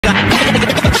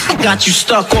got you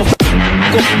stuck off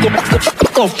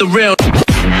the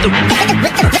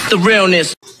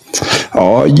realness.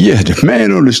 Oh yeah, the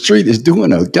man on the street is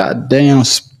doing a goddamn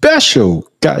special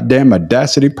goddamn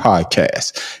Audacity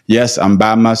podcast. Yes, I'm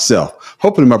by myself.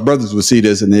 Hopefully my brothers will see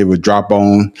this and they would drop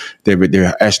on. They would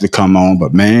actually come on.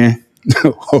 But man,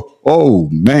 oh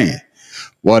man,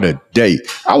 what a day.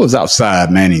 I was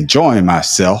outside, man, enjoying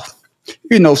myself.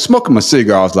 You know, smoking my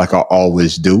cigars like I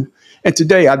always do. And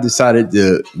today I decided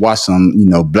to watch some,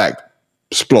 black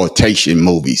exploitation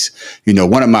movies. You know,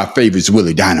 one of my favorites,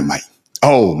 Willie Dynamite.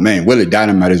 Oh man, Willie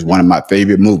Dynamite is one of my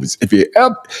favorite movies.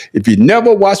 If you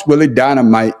never watched Willie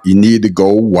Dynamite, you need to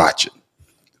go watch it.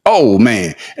 Oh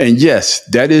man, and yes,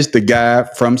 that is the guy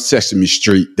from Sesame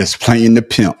Street that's playing the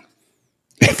pimp.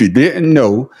 If you didn't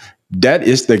know, that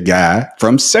is the guy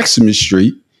from Sesame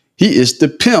Street. He is the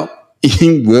pimp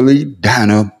in Willie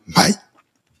Dynamite.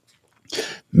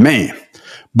 Man,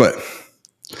 but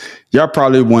y'all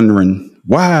probably wondering,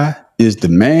 why is the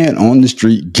man on the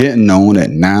street getting on at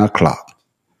 9 o'clock?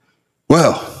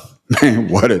 Well, man,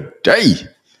 what a day.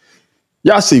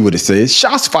 Y'all see what it says.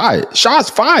 Shots fired. Shots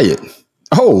fired.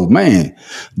 Oh, man.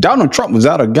 Donald Trump was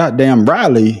at a goddamn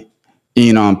rally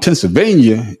in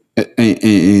Pennsylvania,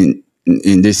 and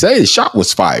they say a shot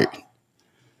was fired.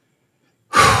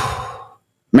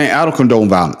 Man, I don't condone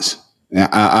violence.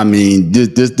 I mean,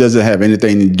 this doesn't have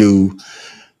anything to do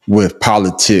with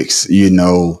politics,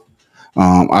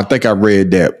 I think I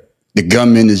read that the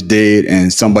gunman is dead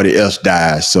and somebody else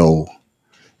died. So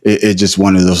it's just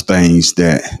one of those things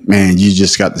that, man, you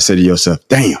just got to say to yourself,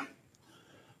 damn,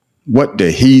 what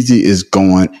the heezy is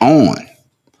going on?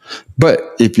 But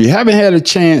if you haven't had a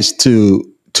chance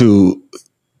to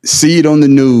see it on the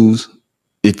news,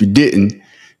 if you didn't,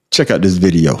 check out this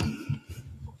video.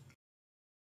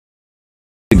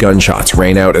 Gunshots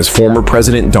rang out as former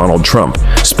President Donald Trump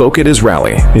spoke at his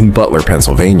rally in Butler,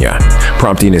 Pennsylvania,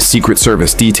 prompting his Secret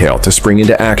Service detail to spring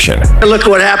into action. Look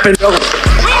what happened.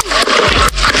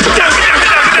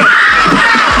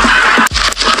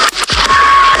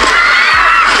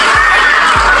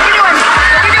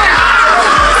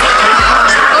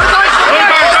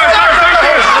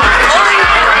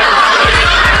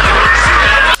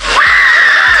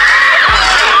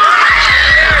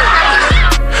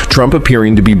 Trump,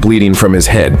 appearing to be bleeding from his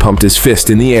head, pumped his fist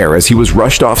in the air as he was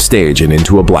rushed off stage and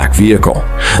into a black vehicle.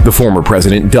 The former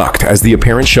president ducked as the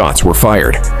apparent shots were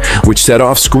fired, which set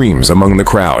off screams among the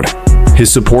crowd.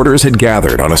 His supporters had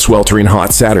gathered on a sweltering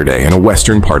hot Saturday in a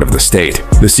western part of the state.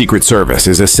 The Secret Service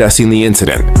is assessing the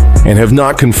incident and have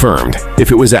not confirmed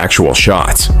if it was actual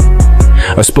shots.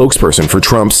 A spokesperson for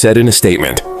Trump said in a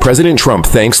statement, President Trump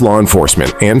thanks law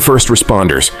enforcement and first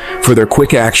responders for their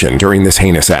quick action during this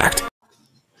heinous act.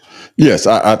 Yes,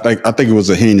 I think it was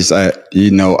a heinous act.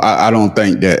 I don't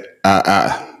think that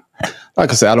like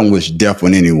I said, I don't wish death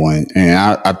on anyone.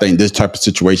 And I think this type of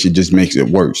situation just makes it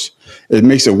worse. It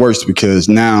makes it worse because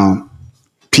now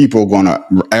people are going to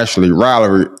actually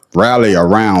rally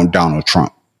around Donald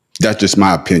Trump. That's just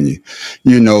my opinion.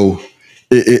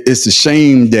 It's a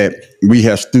shame that we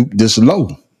have stooped this low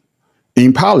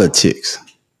in politics.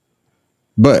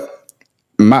 But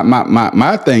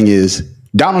my thing is,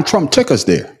 Donald Trump took us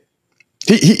there.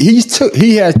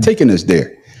 He has taken us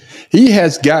there. He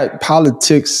has got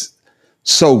politics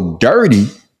so dirty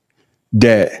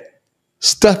that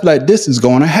stuff like this is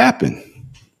going to happen.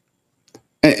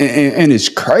 And it's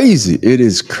crazy. It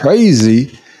is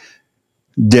crazy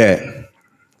that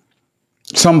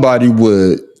somebody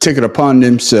would take it upon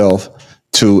themselves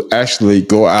to actually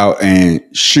go out and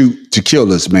shoot to kill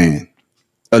this man,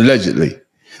 allegedly.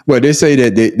 Well, they say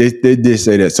that they did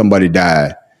say that somebody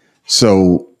died.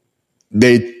 So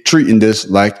they treating this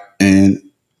like an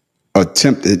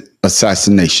attempted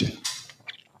assassination.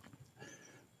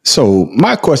 So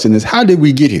my question is, how did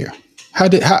we get here? How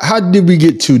did we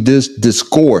get to this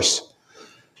discourse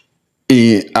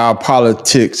in our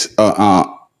politics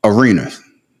arena?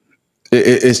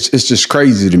 It's just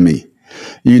crazy to me.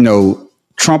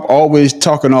 Trump always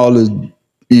talking all this,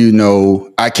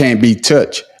 I can't be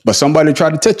touched, but somebody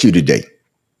tried to touch you today.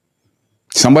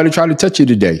 Somebody tried to touch you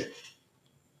today.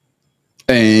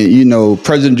 And,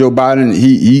 President Joe Biden,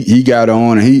 he got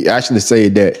on and he actually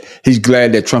said that he's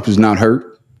glad that Trump is not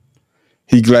hurt.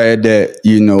 He's glad that,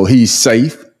 he's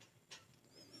safe.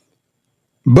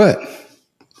 But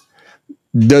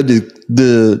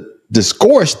the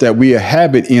discourse that we are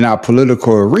having in our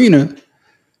political arena,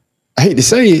 I hate to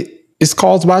say it, it's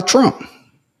caused by Trump.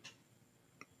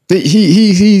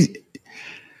 He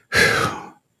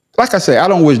like I say, I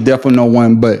don't wish death on no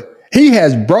one, but he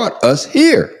has brought us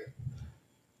here.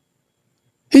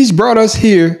 He's brought us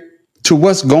here to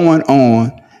what's going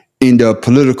on in the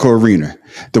political arena,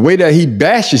 the way that he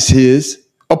bashes his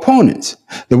opponents,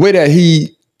 the way that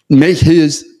he make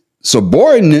his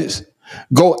subordinates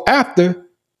go after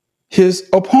his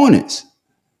opponents.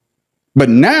 But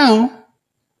now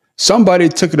somebody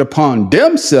took it upon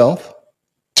themselves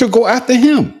to go after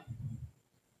him.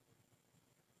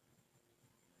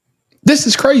 This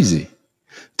is crazy.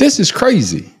 This is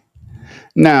crazy.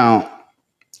 Now,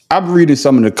 I'm reading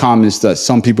some of the comments that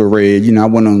some people read. You know, I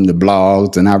went on the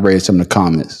blogs and I read some of the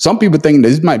comments. Some people think that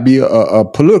this might be a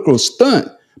political stunt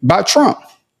by Trump.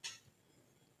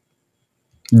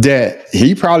 That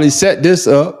he probably set this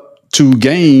up to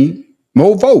gain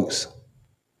more votes.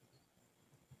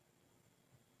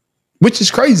 Which is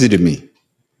crazy to me.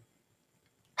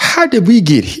 How did we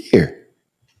get here?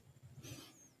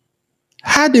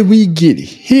 How did we get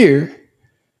here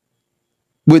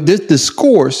with this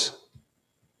discourse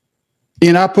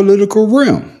in our political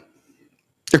realm?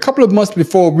 A couple of months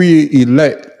before we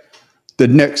elect the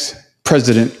next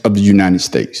president of the United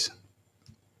States.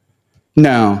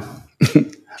 Now,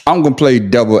 I'm going to play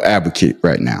devil advocate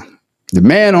right now. The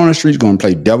man on the street is going to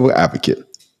play devil advocate.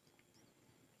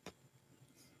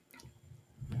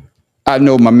 I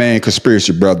know my man,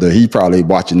 Conspiracy Brother, he probably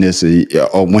watching this,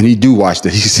 or when he do watch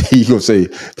this, he going to say,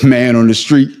 man on the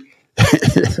street,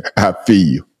 I feel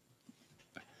you.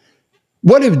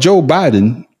 What if Joe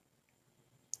Biden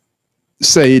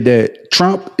say that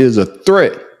Trump is a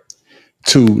threat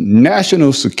to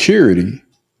national security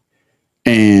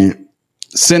and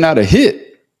send out a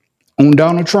hit on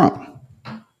Donald Trump?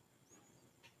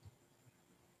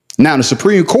 Now, the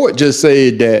Supreme Court just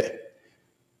said that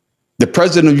the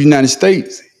president of the United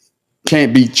States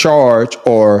can't be charged,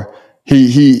 or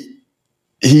he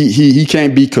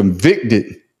can't be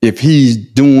convicted if he's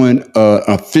doing an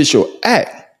official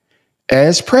act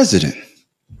as president.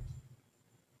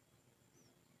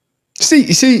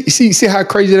 See how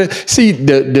crazy that is? See,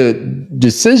 the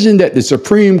decision that the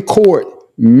Supreme Court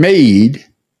made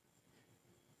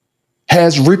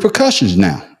has repercussions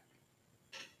now.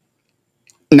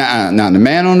 Now, the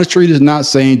man on the street is not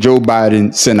saying Joe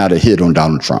Biden sent out a hit on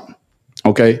Donald Trump.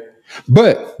 Okay?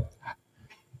 But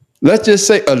let's just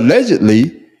say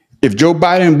allegedly, if Joe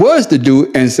Biden was to do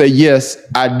it and say, yes,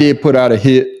 I did put out a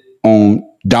hit on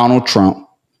Donald Trump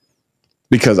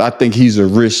because I think he's a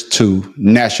risk to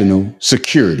national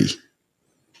security,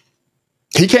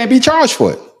 he can't be charged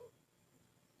for it.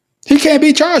 He can't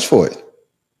be charged for it.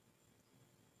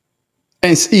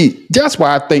 And see, that's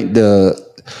why I think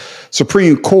the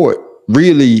Supreme Court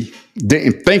really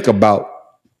didn't think about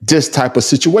this type of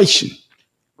situation.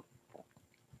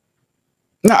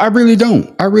 No, I really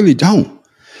don't. I really don't.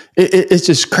 It's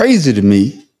just crazy to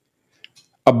me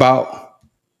about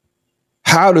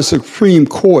how the Supreme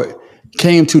Court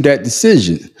came to that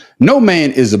decision. No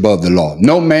man is above the law.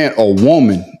 No man or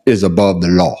woman is above the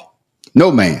law.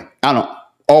 No man,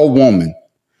 or woman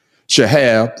should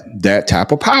have that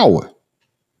type of power.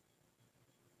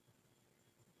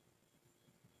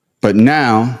 But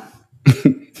now,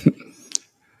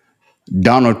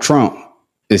 Donald Trump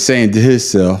is saying to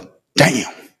himself,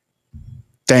 damn.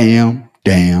 They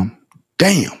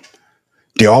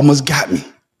almost got me.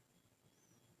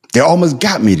 They almost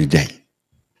got me today.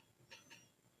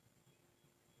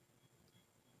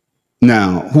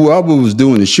 Now, whoever was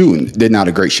doing the shooting, they're not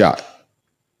a great shot.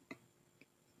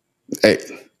 Hey,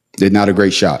 they're not a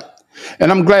great shot.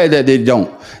 And I'm glad that they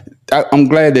don't. I'm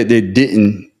glad that they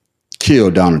didn't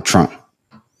kill Donald Trump,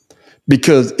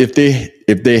 because if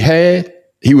they had,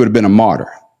 he would have been a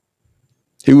martyr.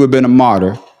 He would have been a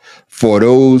martyr for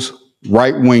those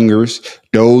right wingers,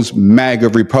 those MAGA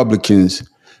Republicans,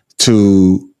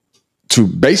 to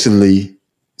basically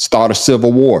start a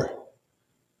civil war.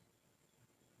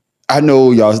 I know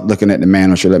y'all looking at the man on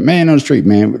the street, like, man on the street,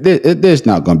 man, there's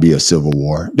not going to be a civil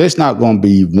war. There's not going to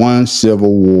be one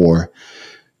civil war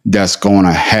that's going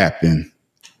to happen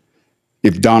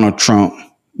if Donald Trump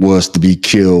was to be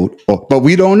killed, but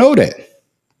we don't know that.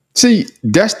 See,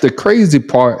 that's the crazy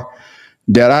part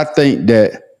that I think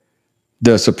that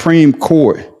the Supreme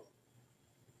Court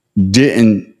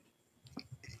didn't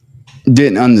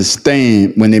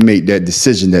understand when they made that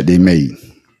decision that they made.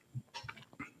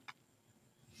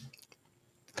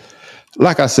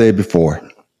 Like I said before,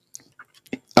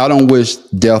 I don't wish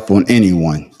death on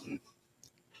anyone.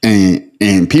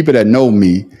 And people that know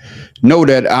me know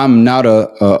that I'm not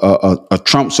a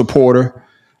Trump supporter.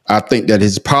 I think that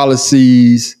his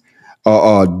policies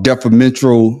are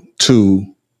detrimental to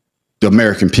the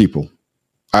American people.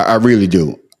 I really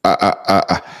do.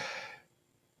 I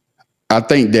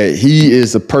think that he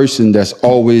is a person that's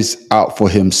always out for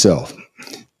himself.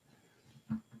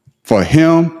 For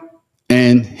him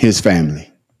and his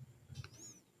family.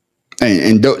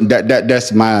 And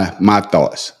that's my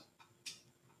thoughts.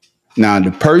 Now,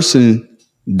 the person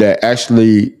that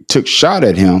actually took shot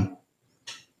at him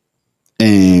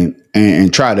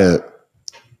and try to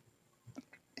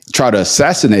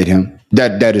assassinate him,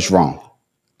 that is wrong.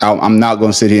 I'm not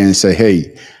going to sit here and say,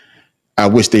 hey, I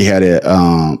wish they had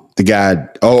the guy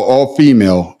or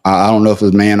female. I don't know if it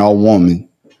was man or woman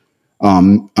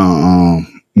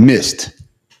missed.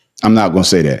 I'm not going to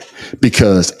say that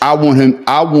because I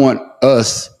want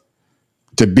us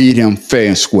to beat him fair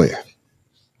and square.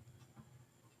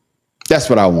 That's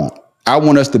what I want. I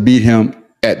want us to beat him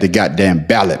at the goddamn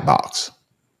ballot box.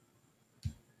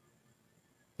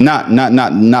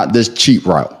 Not this cheap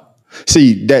route.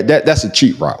 See, that's a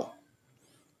cheap route.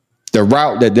 The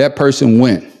route that person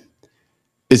went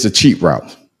is a cheap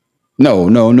route. No.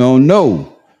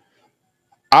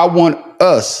 I want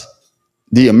us,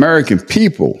 the American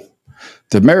people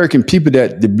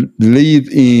that believe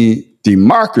in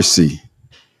democracy,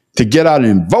 to get out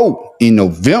and vote in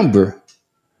November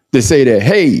to say that,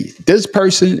 hey, this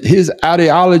person, his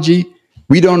ideology,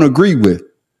 we don't agree with,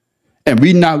 and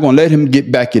we're not going to let him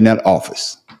get back in that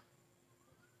office.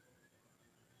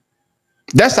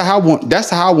 That's how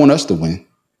I want us to win.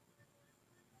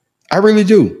 I really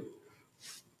do.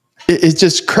 It's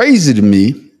just crazy to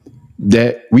me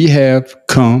that we have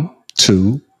come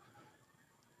to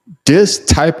this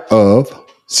type of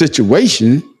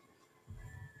situation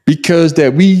because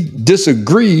that we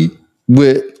disagree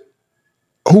with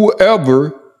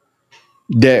whoever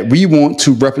that we want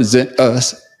to represent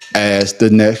us as the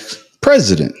next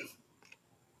president.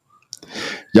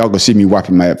 Y'all gonna see me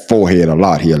wiping my forehead a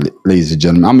lot here, ladies and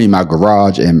gentlemen. I'm in my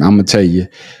garage, and I'm gonna tell you,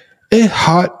 it's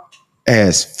hot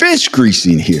as fish grease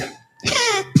in here.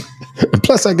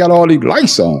 Plus, I got all these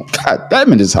lights on. God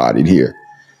damn it, it's hot in here.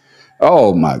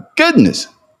 Oh my goodness.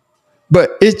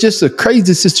 But it's just a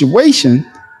crazy situation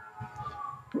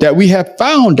that we have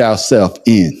found ourselves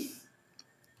in.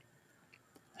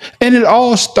 And it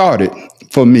all started,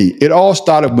 for me, it all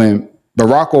started when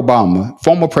Barack Obama,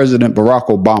 former President Barack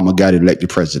Obama, got elected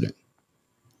president.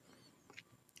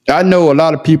 I know a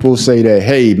lot of people say that,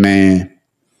 hey, man,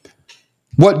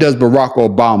 what does Barack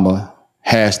Obama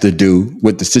has to do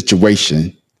with the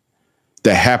situation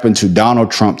that happened to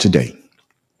Donald Trump today?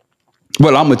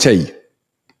 Well, I'm going to tell you.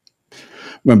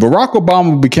 When Barack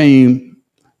Obama became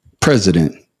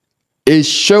president, it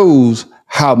shows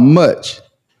how much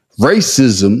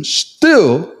racism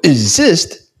still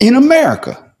exists in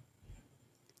America.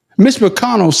 Mitch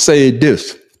McConnell said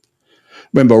this.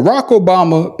 When Barack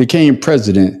Obama became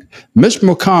president, Mitch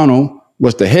McConnell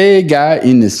was the head guy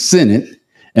in the Senate,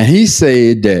 and he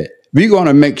said that we're going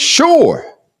to make sure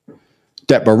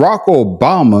that Barack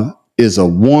Obama is a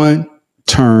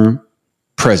one-term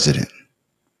president.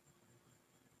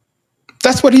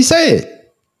 That's what he said.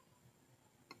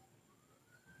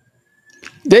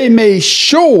 They made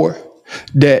sure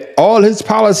that all his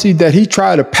policies that he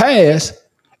tried to pass,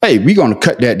 hey, we're going to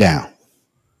cut that down.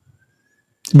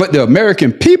 But the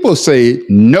American people said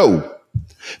no.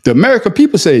 The American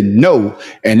people said no.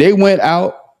 And they went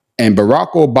out and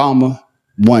Barack Obama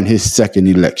won his second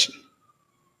election.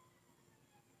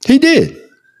 He did.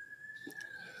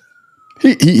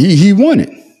 He won it.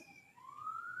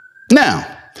 Now,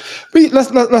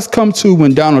 let's come to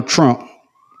when Donald Trump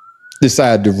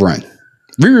decided to run.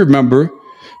 We remember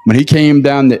when he came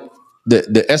down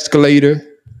the escalator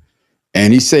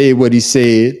and he said what he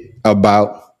said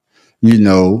about,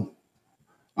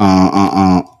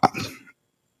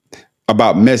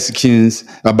 about Mexicans,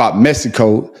 about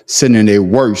Mexico sending their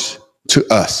worst to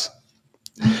us.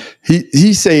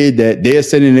 He said that they're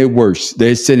sending their worst.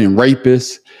 They're sending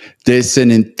rapists. They're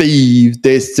sending thieves.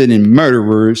 They're sending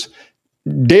murderers.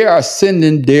 They are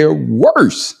sending their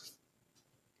worst.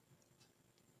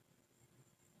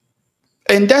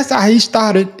 And that's how he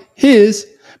started his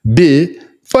bid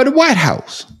for the White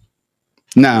House.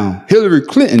 Now, Hillary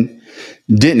Clinton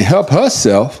didn't help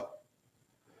herself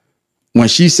when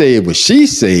she said what she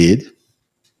said.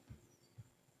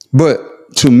 But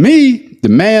to me, the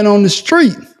man on the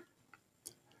street,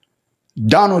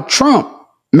 Donald Trump,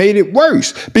 made it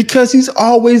worse because he's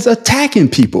always attacking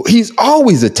people. He's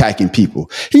always attacking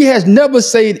people. He has never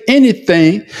said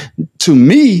anything to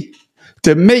me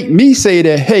to make me say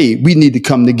that, hey, we need to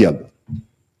come together.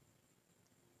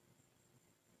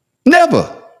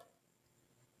 Never.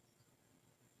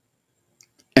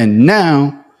 And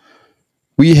now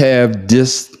we have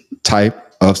this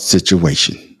type of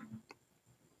situation.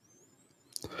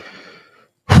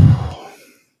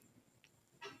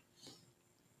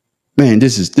 Man,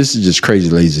 this is just crazy,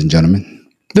 ladies and gentlemen.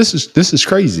 This is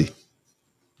crazy.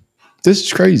 This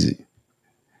is crazy.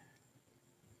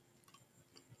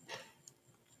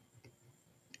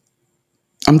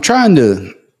 I'm trying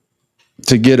to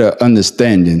get an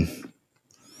understanding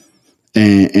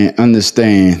and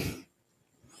understand.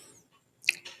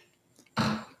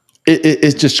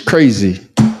 It's just crazy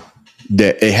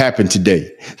that it happened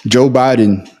today. Joe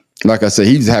Biden, like I said,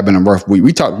 he's having a rough week.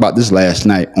 We talked about this last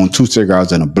night on 2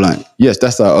 Cigars and a Blunt. Yes,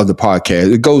 that's our other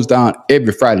podcast. It goes down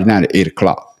every Friday night at 8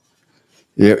 o'clock.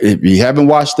 If you haven't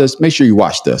watched us, make sure you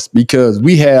watched us, because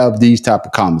we have these type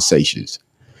of conversations.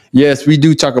 Yes, we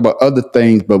do talk about other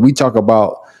things, but we talk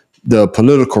about the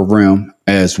political realm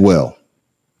as well.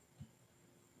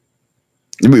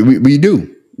 We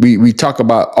do. We talk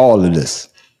about all of this.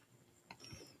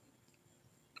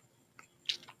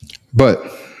 But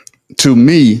to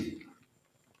me,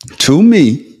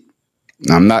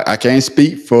 I can't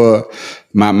speak for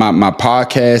my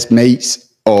podcast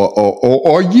mates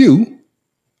or you.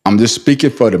 I'm just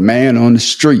speaking for the man on the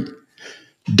street.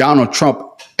 Donald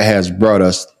Trump has brought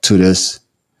us to this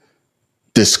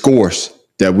discourse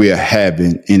that we are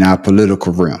having in our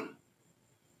political realm.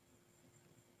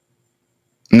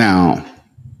 Now,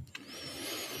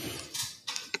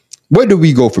 where do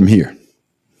we go from here?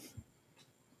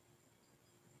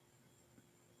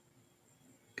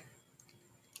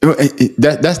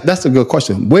 That's a good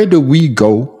question. Where do we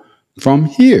go from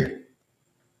here?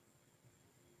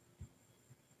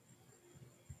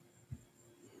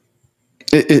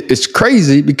 It's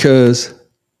crazy because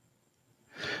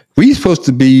we're supposed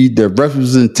to be the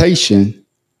representation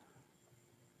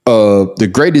of the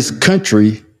greatest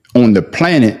country on the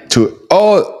planet to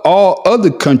all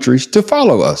other countries to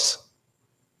follow us.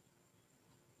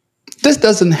 This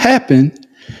doesn't happen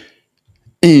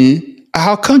in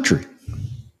our country.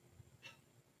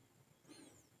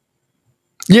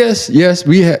 Yes,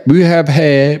 we have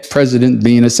had presidents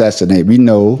being assassinated. We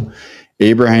know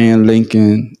Abraham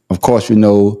Lincoln. Of course, we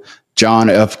know John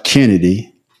F.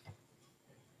 Kennedy.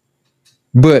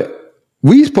 But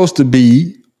we're supposed to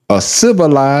be a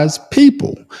civilized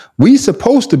people. We're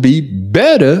supposed to be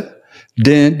better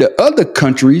than the other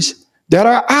countries that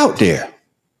are out there.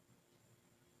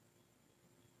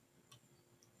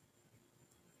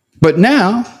 But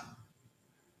now,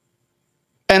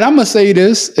 and I'm going to say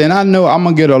this, and I know I'm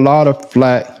going to get a lot of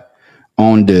flack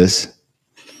on this.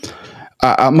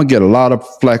 I'm going to get a lot of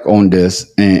flack on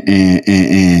this, and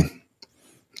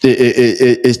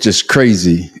it's just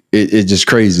crazy. It's just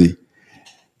crazy.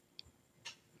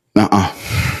 But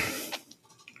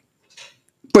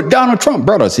Donald Trump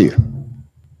brought us here.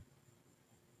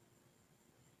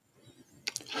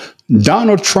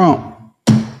 Donald Trump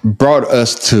brought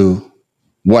us to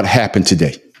what happened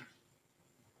today.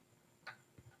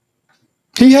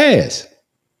 He has.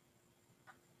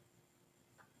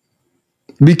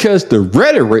 Because the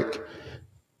rhetoric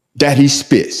that he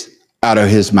spits out of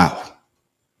his mouth.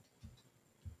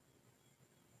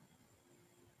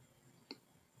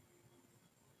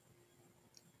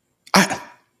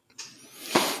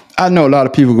 I know a lot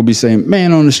of people will be saying,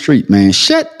 man on the street, man,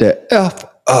 shut the F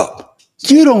up.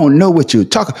 You don't know what you're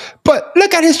talking. But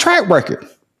look at his track record.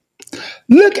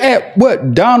 Look at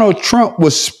what Donald Trump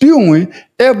was spewing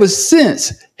ever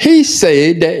since he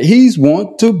said that he's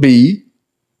want to be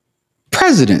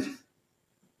president.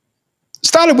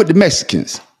 Started with the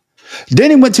Mexicans. Then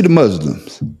he went to the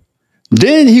Muslims.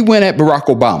 Then he went at Barack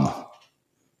Obama.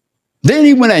 Then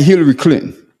he went at Hillary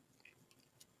Clinton.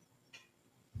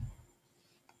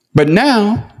 But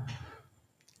now,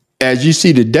 as you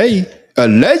see today,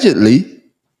 allegedly,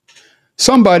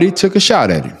 somebody took a shot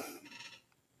at him.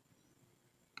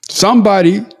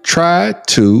 Somebody tried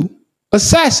to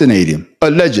assassinate him,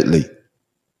 allegedly.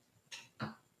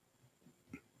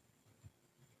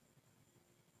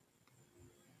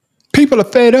 People are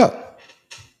fed up.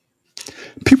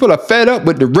 People are fed up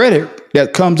with the rhetoric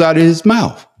that comes out of his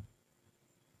mouth.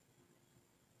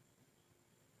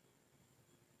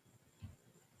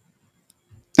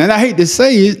 And I hate to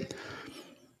say it,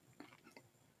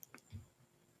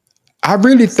 I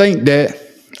really think that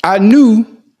I knew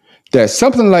that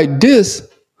something like this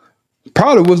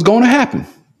probably was going to happen.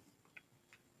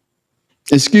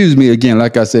 Excuse me again,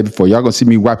 like I said before, y'all gonna see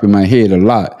me wiping my head a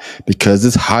lot because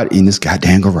it's hot in this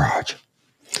goddamn garage.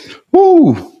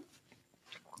 Woo!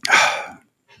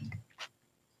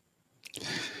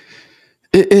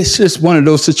 It's just one of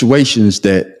those situations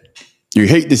that you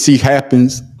hate to see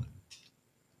happens,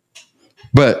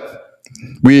 but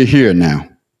we're here now.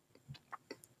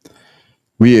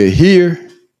 We are here.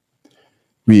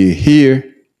 We are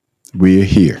here. We are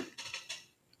here.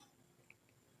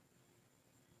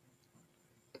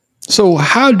 So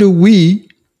how do we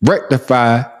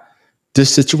rectify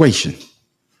this situation.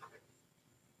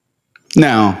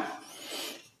 Now,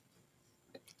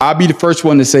 I'll be the first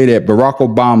one to say that Barack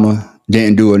Obama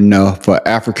didn't do enough for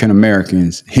African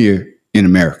Americans here in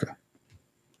America.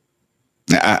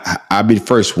 I'll be the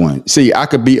first one. See, I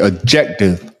could be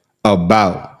objective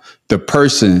about the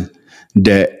person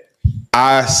that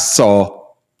I saw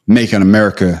making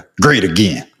America great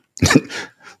again.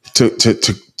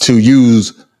 to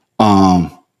use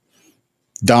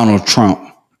Donald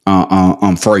Trump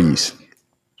phrase,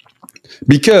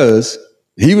 because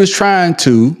he was trying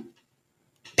to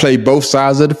play both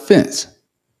sides of the fence.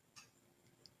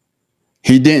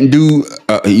 He didn't do,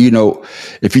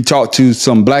 if you talk to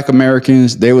some black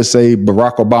Americans, they would say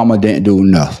Barack Obama didn't do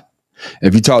enough.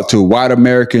 If you talk to white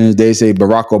Americans, they say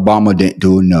Barack Obama didn't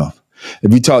do enough.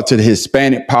 If you talk to the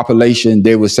Hispanic population,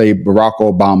 they would say Barack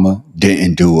Obama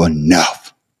didn't do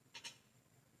enough.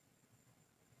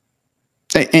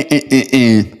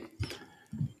 And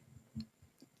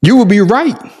you will be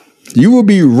right. You will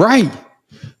be right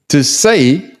to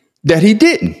say that he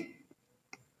didn't.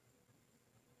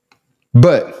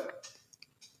 But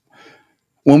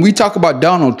when we talk about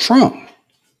Donald Trump,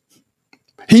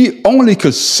 he only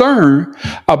concerned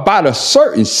about a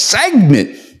certain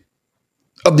segment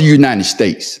of the United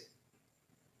States.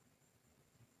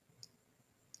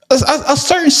 A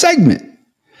certain segment.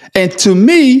 And to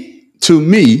me,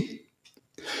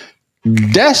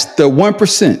 that's the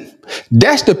 1%.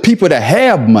 That's the people that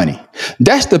have money.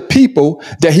 That's the people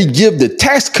that he give the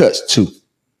tax cuts to.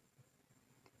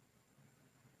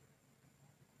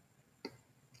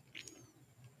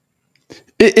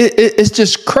 It's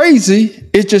just crazy.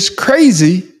 It's just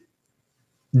crazy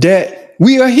that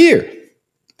we are here.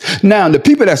 Now, the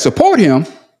people that support him,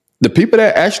 the people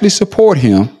that actually support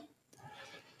him,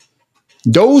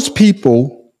 those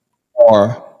people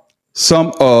are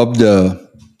some of the,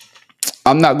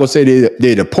 I'm not going to say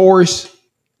they're the poorest,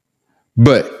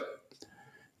 but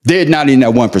they're not in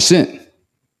that 1%.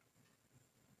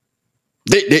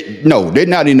 They're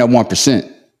not in that 1%.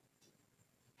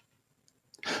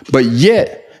 But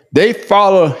yet they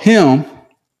follow him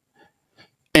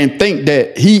and think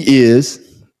that he is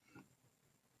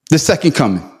the second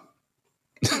coming.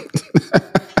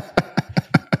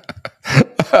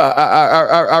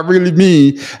 I really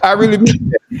mean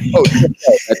that. Oh, thank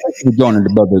you for joining the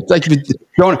brother. Thank you for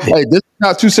joining. Hey, this is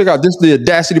not Too Sick Out. This is the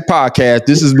Audacity podcast.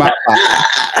 This is my.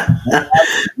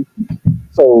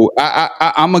 So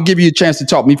I'm gonna give you a chance to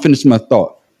talk. Let me finish my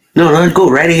thought. No, go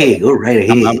right ahead. Go right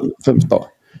ahead. I'm finish thought.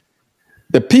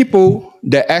 The people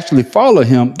that actually follow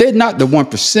him, they're not the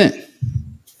 1%.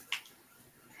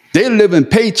 They're living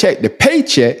paycheck to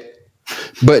paycheck,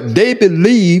 but they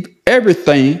believe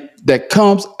everything that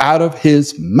comes out of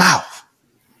his mouth.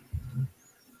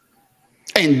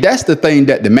 And that's the thing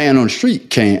that the man on the street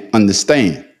can't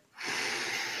understand.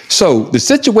 So the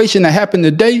situation that happened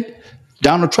today,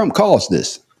 Donald Trump caused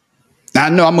this. Now, I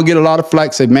know I'm going to get a lot of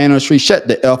flack, say, man on the street, shut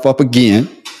the F up again.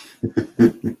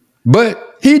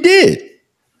 But he did.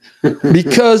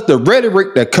 Because the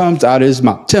rhetoric that comes out of his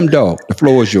mouth. Tim Dog, the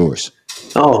floor is yours.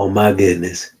 Oh, my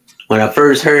goodness. When I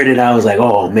first heard it, I was like,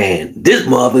 oh, man, this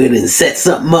motherfucker didn't set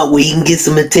something up where he can get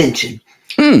some attention.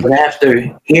 But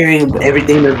after hearing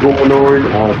everything that's going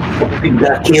on, people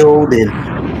got killed, and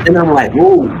then I'm like,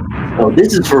 whoa, oh,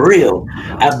 this is for real.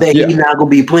 I bet he's not going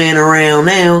to be playing around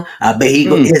now. I bet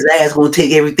his ass going to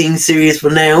take everything serious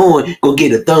from now on. Go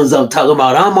get a thumbs up talking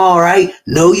about, I'm all right.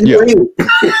 No, you ain't.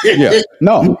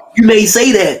 No. You may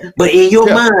say that, but in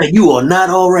your mind, you are not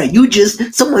all right.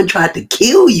 Someone tried to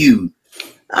kill you.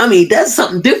 I mean, that's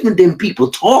something different than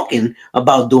people talking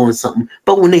about doing something.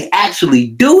 But when they actually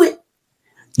do it,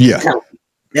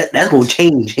 that's going to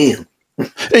change him.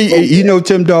 Hey,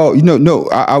 Tim Dog,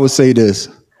 I would say this,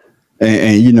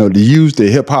 and to use the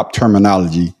hip hop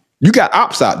terminology, you got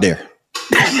ops out there.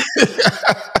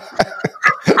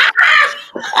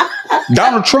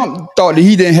 Donald Trump thought that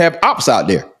he didn't have ops out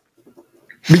there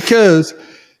because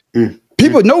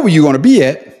people know where you're going to be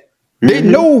at. They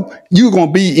know you're going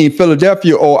to be in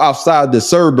Philadelphia or outside the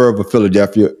suburb of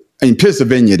Philadelphia, in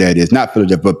Pennsylvania, that is, not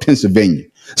Philadelphia, but Pennsylvania.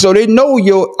 So they know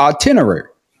your itinerary.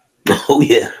 Oh,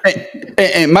 yeah.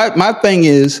 And my thing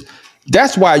is,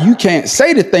 that's why you can't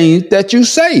say the things that you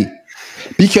say,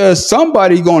 because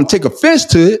somebody going to take offense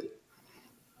to it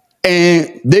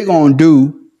and they're going to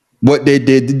do what they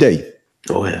did today.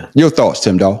 Oh, yeah. Your thoughts,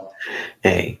 Tim Dog?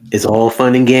 Hey, it's all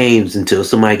fun and games until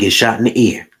somebody gets shot in the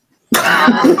ear.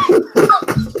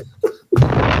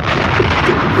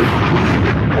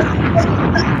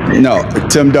 No,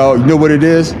 Tim Dog, you know what it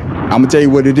is? I'm gonna tell you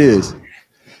what it is.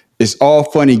 It's all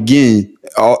fun and games.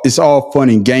 It's all fun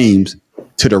and games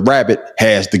till the rabbit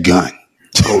has the gun.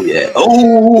 Oh yeah.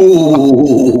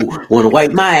 Oh, want to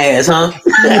wipe my ass, huh?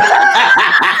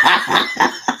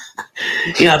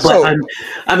 Yeah, but So-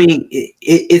 I mean,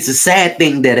 it's a sad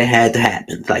thing that it had to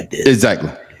happen like this. Exactly.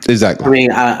 I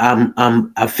mean,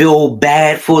 I feel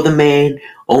bad for the man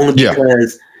only Yeah.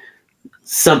 because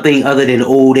something other than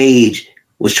old age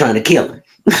was trying to kill him.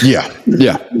 Yeah.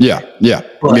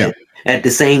 But at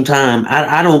the same time,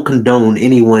 I don't condone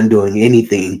anyone doing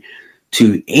anything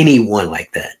to anyone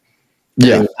like that.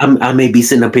 Yeah. I may be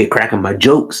sitting up here cracking my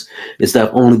jokes and stuff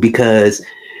only because,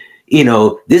 you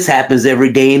know, this happens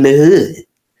every day in the hood.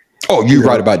 Oh, you're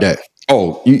right about that.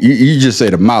 Oh, you just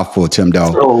said a mouthful, Tim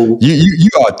Dog. So- You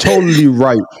are totally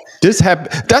right. This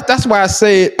happened. That's why I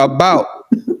say it about.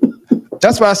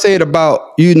 That's why I say it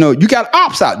about. You know, you got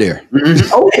ops out there.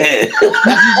 Oh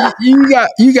yeah.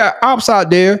 You got ops out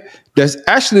there that's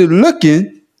actually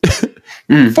looking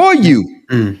for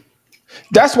you.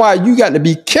 That's why you got to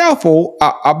be careful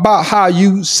about how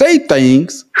you say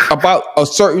things about a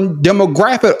certain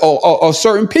demographic or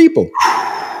certain people,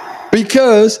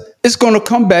 because it's going to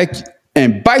come back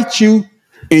and bite you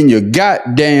in your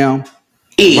goddamn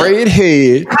red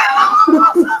head.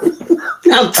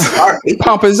 I'm sorry.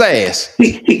 Pump his ass.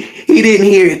 He didn't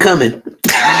hear it coming.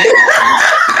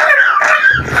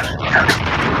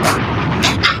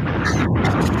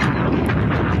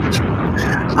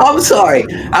 I'm sorry.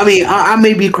 I mean, I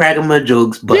may be cracking my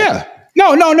jokes, but Yeah.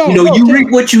 No. you know, you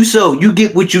reap what you sow. You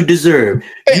get what you deserve.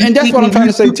 And that's what I'm trying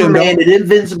to say, Tim. Man, and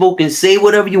Invincible can say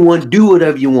whatever you want, do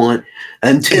whatever you want,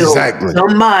 until Exactly.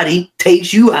 somebody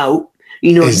takes you out.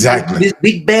 You know, Exactly. this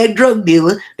big bad drug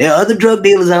dealer. There are other drug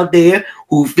dealers out there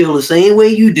who feel the same way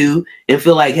you do and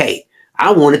feel like, hey,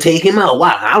 I want to take him out.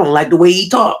 Wow, I don't like the way he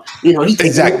talks. You know, he takes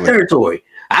Exactly. territory.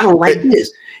 I don't like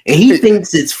this. And he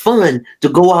thinks it's fun to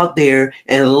go out there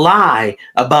and lie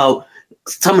about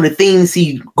some of the things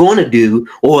he's going to do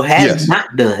or has Yes.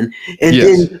 not done, and Yes.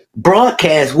 then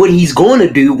broadcast what he's going to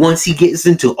do once he gets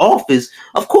into office.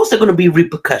 Of course, there are going to be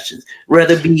repercussions,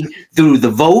 whether it be through the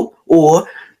vote or,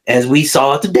 as we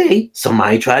saw today,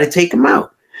 somebody try to take him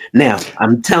out. Now,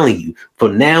 I'm telling you,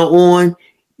 from now on,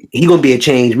 he's going to be a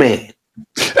changed man.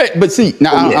 Hey, but see,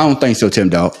 now I don't think so, Tim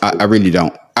Dog. I really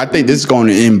don't. I think this is going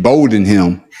to embolden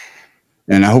him,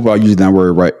 and I hope I use that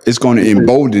word right. It's going to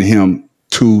embolden him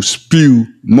to spew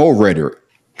more rhetoric.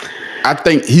 I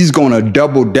think he's going to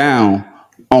double down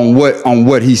on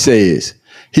what he says.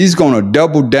 He's going to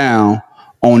double down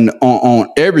on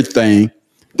everything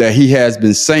that he has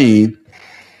been saying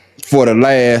for the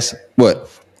last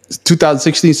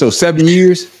 2016, so 7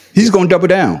 years. He's going to double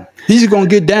down. He's going to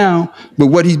get down with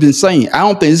what he's been saying. I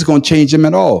don't think it's going to change him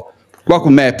at all.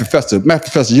 Welcome, Mad Professor. Mad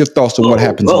Professor, your thoughts on what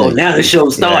happened today? Oh, now the show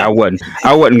starts. Yeah,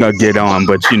 I wasn't gonna get on,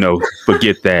 but you know,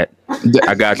 forget that. Go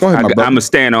ahead, my brother. I'm gonna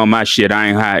stand on my shit. I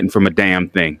ain't hiding from a damn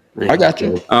thing. I got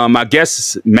you. I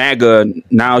guess MAGA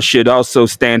now should also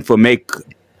stand for make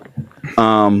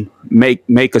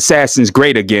assassins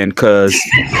great again, because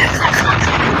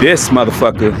this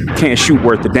motherfucker can't shoot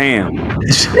worth a damn.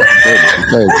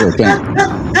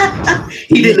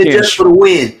 He did it just for the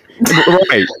win.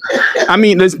 Right. I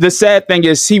mean, the sad thing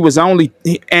is he was only,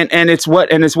 and it's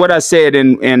what I said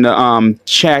in the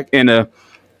chat in a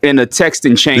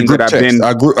texting chain that I've been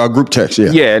our group text,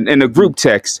 in the group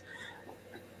text.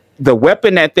 The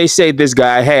weapon that they say this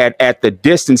guy had at the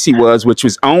distance he was, which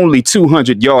was only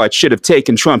 200 yards, should have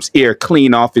taken Trump's ear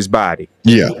clean off his body.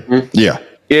 Yeah.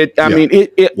 And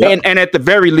at the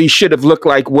very least should have looked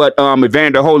like what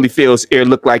Evander Holyfield's ear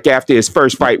looked like after his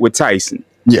first fight with Tyson.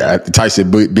 Yeah, Tyson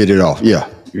bit it off. Yeah.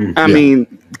 I mean,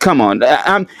 come on.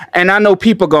 And I know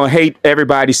people gonna hate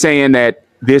everybody saying that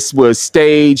this was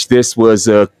staged, this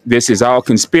is all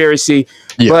conspiracy.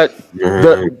 Yeah.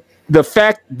 But the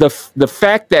fact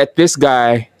that this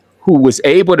guy who was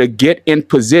able to get in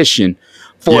position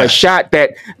for a shot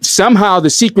that somehow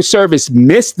the Secret Service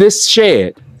missed this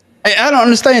shed. Hey, I don't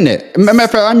understand that. Matter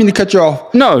of fact, I mean to cut you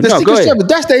off. No, the go Secret ahead. Service,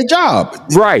 that's their job.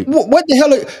 Right. What the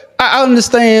hell? I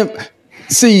understand.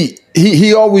 See,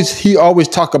 he always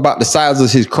talk about the size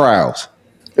of his crowds.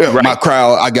 Right. My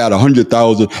crowd, I got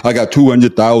 100,000. I got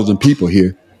 200,000 people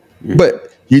here.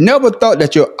 But you never thought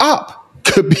that your op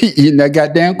could be in that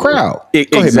goddamn crowd.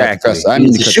 Go ahead, Matt, Professor. I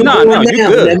mean to cut you off. No, you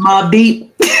good. That mob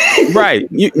deep. Right.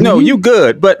 You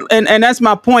good. But and that's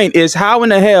my point is how in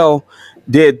the hell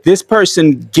did this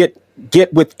person get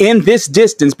within this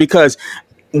distance? Because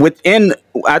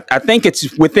I think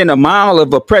it's within a mile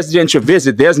of a presidential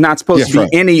visit, there's not supposed to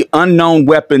be any unknown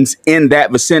weapons in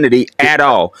that vicinity at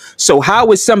all. So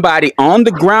how is somebody on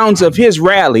the grounds of his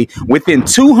rally within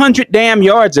 200 damn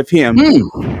yards of him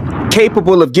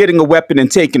capable of getting a weapon and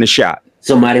taking a shot?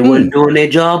 Somebody wasn't doing their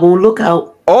job on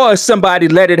lookout. Or somebody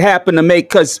let it happen to make,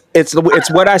 because it's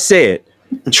what I said.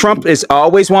 Trump is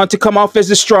always wanted to come off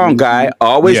as a strong guy,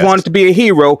 always wanted to be a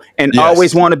hero, and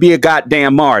always want to be a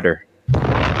goddamn martyr.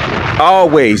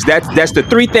 Always. That's the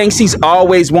three things he's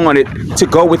always wanted to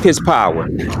go with his power.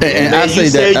 And I say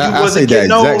that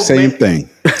exact same thing.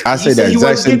 I say that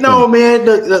exact same thing. No, man.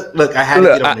 Look, I had to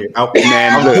get on here.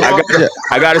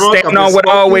 I got to stand on what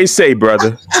I always say,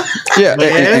 brother. Yeah,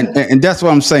 and that's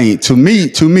what I'm saying. To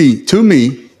me,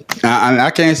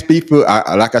 I can't speak for,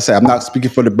 like I said, I'm not speaking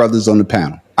for the brothers on the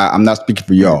panel. I'm not speaking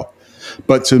for y'all.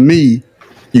 But to me,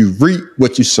 you reap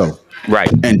what you sow.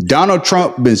 Right. And Donald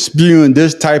Trump been spewing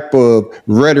this type of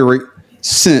rhetoric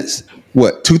since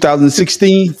what,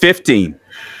 2016? 15.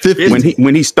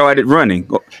 When he started running.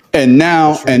 And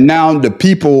now the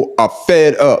people are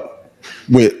fed up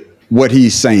with what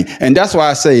he's saying. And that's why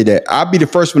I say that I'll be the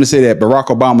first one to say that Barack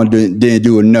Obama didn't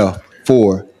do enough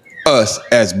for us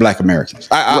as Black Americans.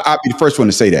 I'll be the first one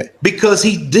to say that. Because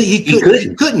he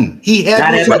couldn't. He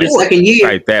had no the second year.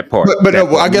 Right, that part. But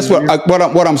I guess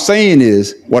what I'm saying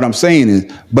is,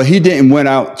 but he didn't went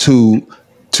out to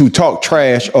talk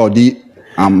trash or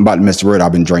I'm about to mess the word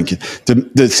I've been drinking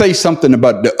to say something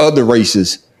about the other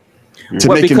races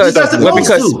because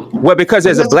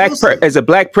as a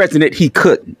black president he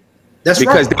couldn't.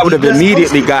 Because that would have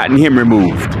immediately gotten him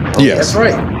removed. Yes, that's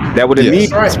right. That would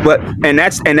immediately,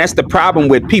 that's the problem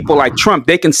with people like Trump.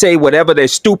 They can say whatever their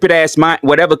stupid ass mind,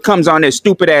 whatever comes on their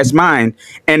stupid ass mind,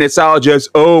 and it's all just,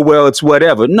 oh well, it's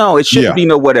whatever. No, it shouldn't be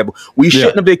no whatever. We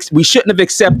shouldn't have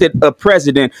accepted a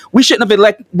president. We should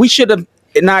have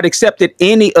not accepted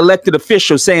any elected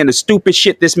official saying the stupid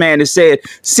shit this man has said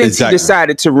since he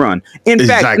decided to run. In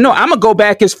fact, no, I'm gonna go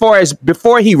back as far as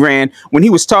before he ran, when he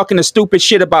was talking the stupid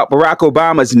shit about Barack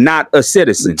Obama's not a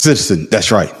citizen.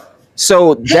 That's right.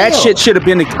 So that shit should have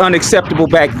been unacceptable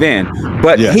back then.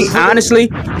 But he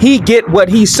honestly, he get what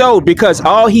he sowed, because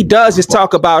all he does is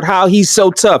talk about how he's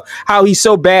so tough, how he's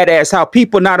so badass, how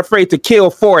people not afraid to kill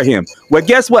for him. Well,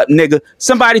 guess what, nigga?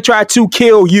 Somebody tried to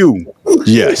kill you.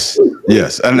 Yes.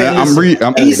 And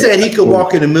he said he could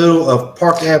walk in the middle of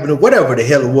Park Avenue, whatever the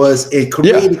hell it was, and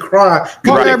create a crime,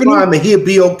 and he'll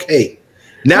be okay.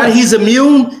 Now he's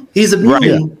immune. He's immune.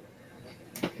 Right.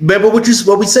 Remember what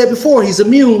we said before? He's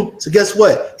immune. So guess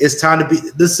what? It's time to be.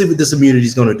 Let's see what this immunity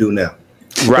is going to do now.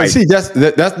 Right. See, that's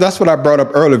what I brought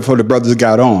up earlier before the brothers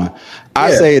got on.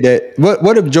 I say that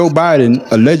what if Joe Biden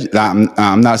allegedly?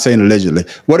 I'm not saying allegedly.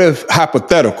 What if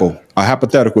hypothetical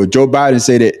Joe Biden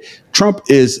say that Trump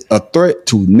is a threat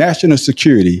to national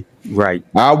security? Right.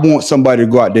 I want somebody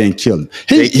to go out there and kill him.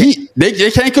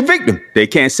 They can't convict him. They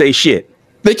can't say shit.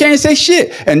 They can't say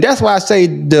shit, and that's why I say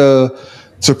the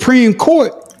Supreme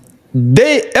Court,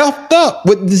 they effed up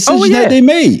with the decision that they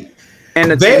made.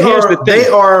 And they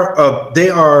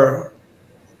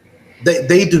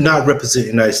do not represent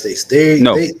the United States.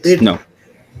 No.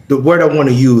 The word I want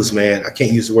to use, man, I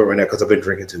can't use the word right now because I've been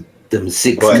drinking too. Them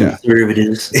sick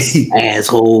conservatives,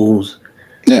 assholes.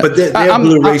 Yeah. But their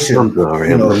obliteration.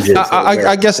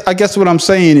 I guess what I'm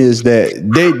saying is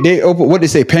that they open what they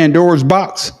say Pandora's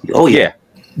box. Oh yeah.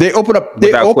 They open up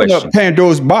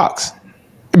Pandora's box.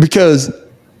 Because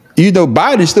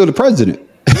Biden's still the president,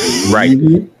 right?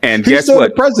 And guess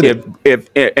what?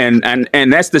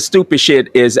 And that's the stupid shit.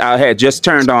 Is I had just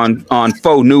turned on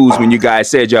faux news when you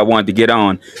guys said y'all wanted to get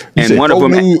on, and one of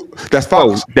them that's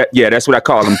Fox. That's what I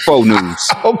call them, faux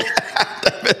news. Okay.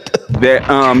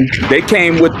 They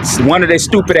came with one of their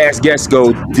stupid ass guests.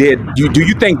 Do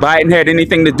you think Biden had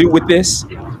anything to do with this?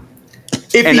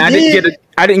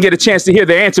 I didn't get a chance to hear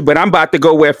the answer, but I'm about to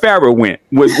go where Farrah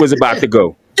was about to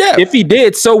go. Yeah. If he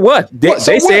did, so what? They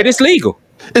said it's legal.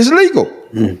 It's legal.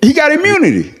 He got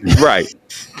immunity. Right.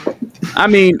 I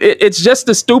mean, it's just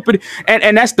the stupid,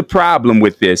 and that's the problem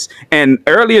with this. And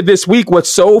earlier this week, what's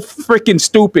so freaking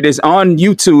stupid is on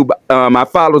YouTube. I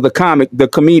follow the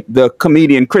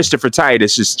comedian Christopher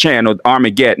Titus's channel,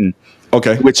 Armageddon.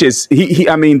 Okay. Which is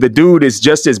the dude is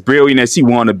just as brilliant as he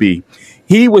want to be.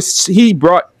 He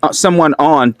brought someone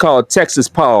on called Texas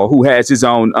Paul, who has his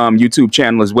own YouTube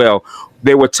channel as well.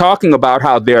 They were talking about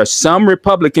how there are some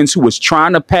Republicans who was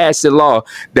trying to pass a law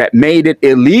that made it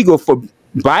illegal for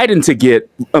Biden to get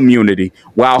immunity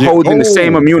while holding the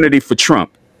same immunity for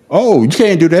Trump. Oh, you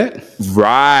can't do that.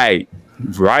 Right.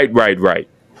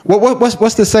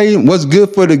 What's the saying? What's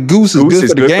good for the goose is good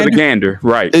for the gander.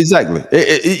 Right. Exactly.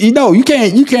 You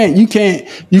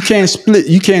can't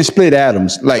split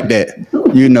atoms like that.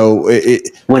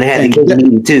 When it had to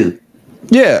get too.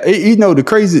 Yeah,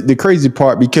 the crazy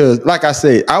part, because like I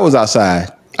said, I was outside,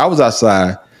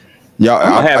 Y'all,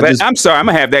 I'm sorry. I'm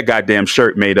gonna have that goddamn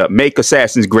shirt made up. Make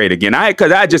assassins great again.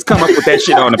 Because I just come up with that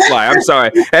shit on the fly. I'm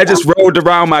sorry. That just rolled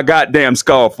around my goddamn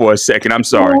skull for a second. I'm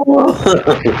sorry.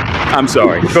 I'm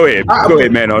sorry. Go ahead. Go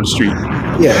ahead, man on the street.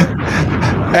 Yeah.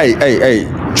 Hey.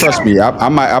 Trust me. I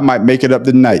might make it up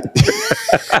tonight.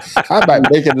 I might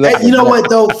make it up. Hey, you know what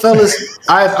though, fellas?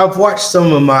 I've watched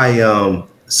some of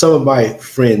my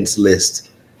friends list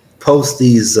post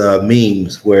these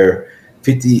memes where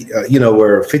 50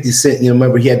 Cent,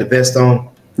 remember he had the vest on?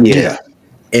 Yeah.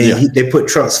 And they put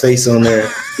Trump's face on there.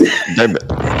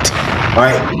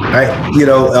 Right.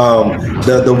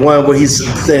 The one where he's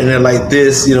standing there like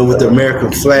this, with the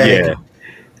American flag. Yeah.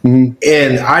 Mm-hmm.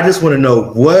 And I just want to know,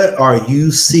 what are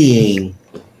you seeing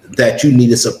that you need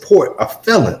to support a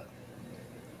felon?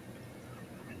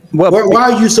 Well,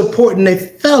 why are you supporting a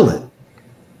felon?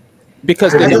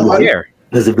 Because they don't care.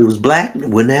 Because if it was black, it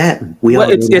wouldn't happen.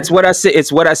 It's what I said.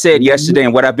 It's what I said yesterday,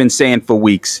 and what I've been saying for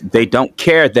weeks. They don't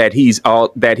care that he's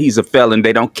a felon.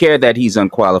 They don't care that he's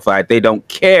unqualified. They don't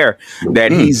care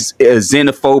that he's a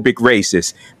xenophobic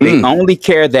racist. They only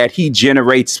care that he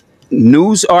generates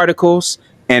news articles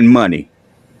and money.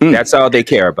 That's all they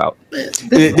care about.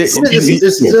 It's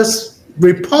just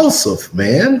repulsive,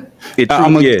 man. It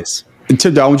truly is.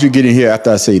 I want you to get in here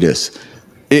after I say this.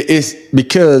 It's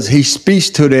because he speaks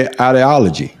to their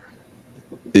ideology.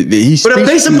 But if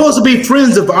they're supposed to be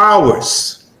friends of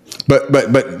ours. But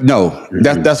no,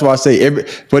 that's why I say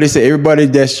they say everybody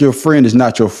that's your friend is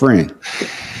not your friend.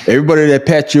 Everybody that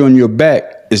pats you on your back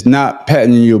is not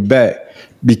patting your back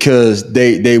because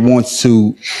they want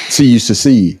to see you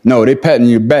succeed. No, they patting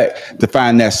your back to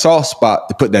find that soft spot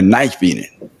to put the knife in it.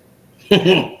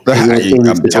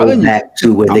 I'm telling you. Back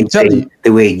to where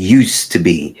the way it used to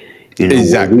be.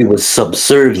 Exactly. We were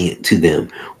subservient to them.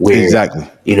 Where, exactly.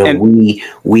 We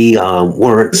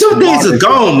weren't. Some days are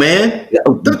gone, man.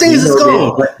 Some days is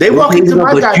gone. They walk into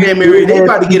my goddamn area, they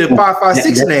about to get a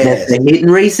 5.56 in their ass. The hidden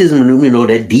racism,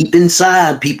 that deep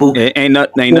inside people. Ain't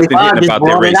nothing hidden about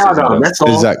their racism. That's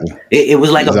all. Exactly. It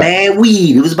was like a bad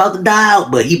weed. It was about to die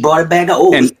out, but he brought it back up.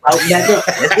 It's about back up.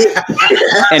 That's it.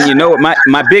 And you know what?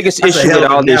 My biggest issue with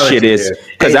all this shit is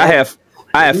because I have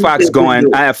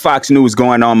Fox News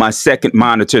going on my second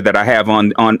monitor that I have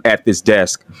on at this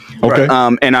desk. Okay.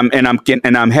 And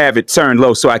I'm have it turned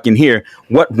low so I can hear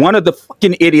what one of the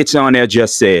fucking idiots on there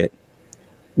just said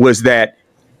was that,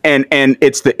 and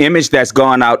it's the image that's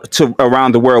gone out to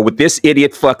around the world with this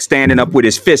idiot fuck standing up with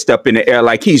his fist up in the air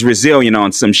like he's resilient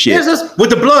on some shit. Yes, with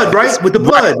the blood, right? With the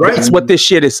blood, right? That's what this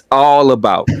shit is all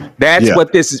about. That's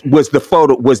what this was. The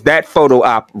photo was that photo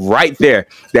op right there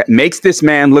that makes this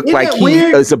man look like he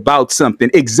is about something.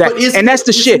 Exactly. And that's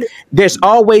the shit. There's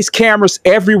always cameras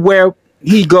everywhere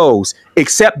he goes,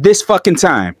 except this fucking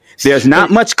time. There's not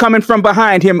much coming from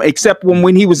behind him except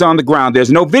when he was on the ground.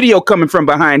 There's no video coming from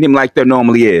behind him like there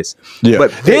normally is. Yeah.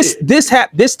 But this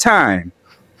time,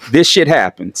 this shit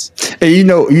happens.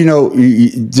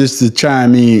 And just to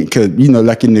chime in, because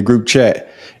like in the group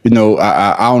chat, I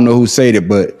don't know who said it,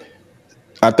 but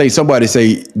I think somebody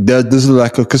say, does this look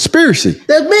like a conspiracy?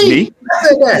 That's me. I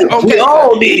said that. Okay. We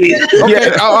all did.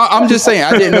 Okay, I'm just saying,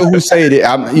 I didn't know who said it.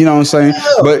 You know what I'm saying?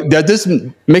 But does this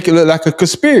make it look like a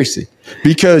conspiracy?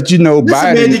 Because, Listen,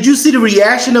 Biden... man, did you see the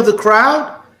reaction of the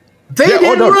crowd? They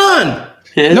didn't run.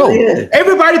 No.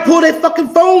 Everybody pulled their fucking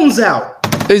phones out.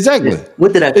 Exactly.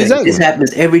 What did I think? Exactly. This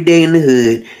happens every day in the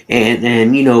hood.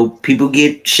 And people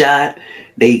get shot.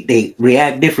 They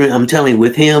react different. I'm telling you,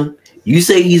 with him, you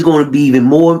say he's going to be even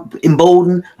more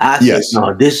emboldened. I said,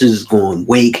 no, this is going to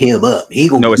wake him up.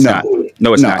 No, it's not.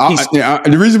 No, it's not.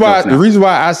 The reason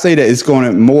why I say that it's going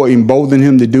to more embolden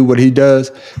him to do what he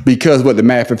does, because what the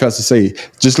math professor said,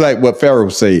 just like what Pharaoh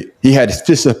said, he had his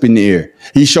fist up in the air.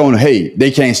 He's showing, hey, they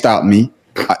can't stop me.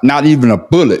 Not even a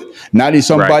bullet. Not even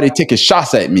somebody taking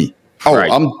shots at me. Oh,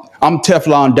 I'm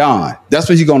Teflon Don. That's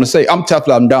what he's going to say. I'm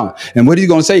Teflon Don. And what he's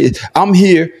going to say is, I'm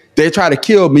here. They try to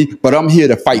kill me, but I'm here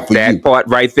to fight for you. That part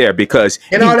right there, because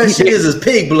all that shit is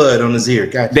pig blood on his ear.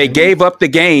 God, they gave up the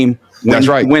game. That's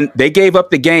right. When they gave up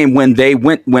the game, when the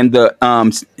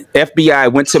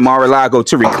FBI went to Mar-a-Lago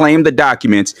to reclaim the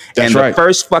documents, the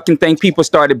first fucking thing people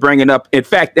started bringing up, in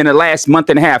fact, in the last month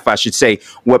and a half, I should say,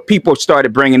 what people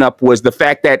started bringing up was the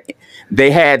fact that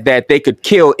they could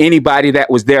kill anybody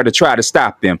that was there to try to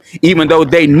stop them, even though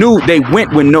they knew they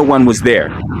went when no one was there.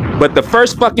 But the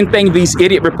first fucking thing these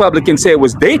idiot Republicans said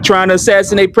was they trying to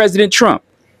assassinate President Trump.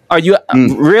 Are you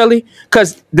really?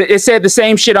 Because it said the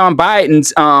same shit on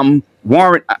Biden's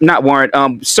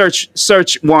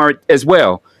search warrant as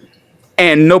well,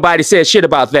 and nobody said shit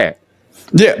about that.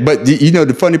 Yeah, but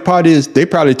the funny part is they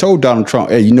probably told Donald Trump,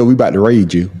 "Hey, we about to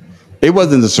raid you." It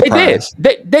wasn't a surprise.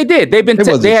 They did. They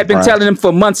had been telling him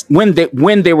for months when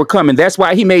they were coming. That's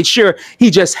why he made sure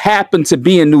he just happened to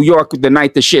be in New York the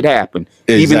night the shit happened,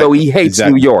 even though he hates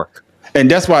New York. And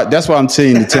that's why I'm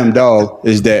saying to Tim Dog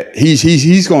is that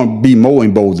he's going to be more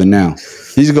emboldened now.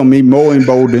 He's going to be more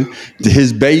emboldened.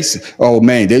 His base. Oh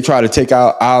man, they try to take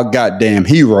out our goddamn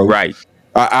hero. Right.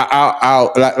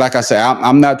 Like I said,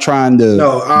 I'm not trying to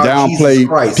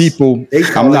downplay people.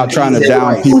 I'm not trying to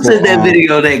down people. Who said that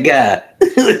video? That guy.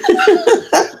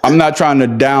 I'm not trying to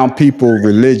down people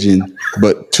religion,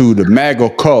 but to the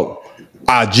MAGA cult,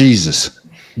 our Jesus.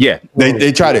 Yeah,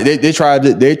 they tried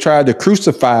to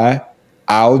crucify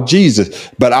our Jesus.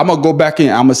 But I'm gonna go back and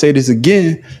I'm gonna say this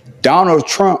again. Donald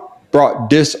Trump brought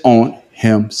this on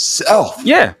himself.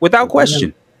 Yeah, without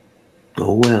question.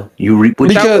 Oh well, you reap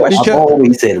what I've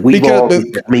always said.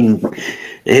 I mean,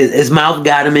 his mouth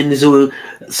got him into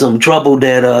some trouble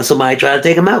that somebody tried to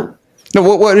take him out. No,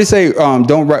 what did he say?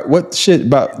 Don't write what shit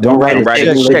about? Don't write a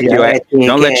check.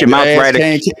 Don't let your mouth write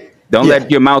a. Don't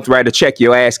let your mouth write a check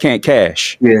your ass can't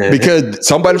cash. Yeah, because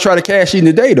somebody tried to cash in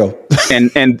today though.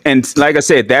 and like I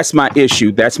said, that's my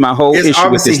issue. That's my whole issue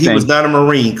with this thing. He was not a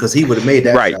Marine because he would have made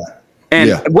that right. shot.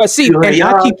 And well, see, and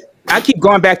I keep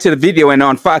going back to the video, and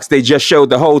on Fox they just showed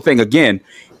the whole thing again.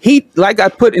 He, like I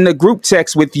put in the group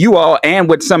text with you all and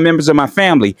with some members of my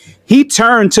family, he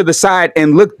turned to the side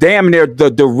and looked damn near the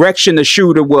direction the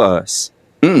shooter was.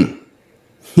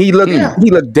 He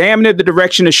looked damn near the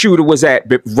direction the shooter was at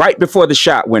right before the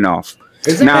shot went off.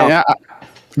 Now,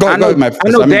 I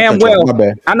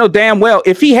know damn well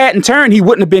if he hadn't turned, he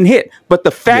wouldn't have been hit. But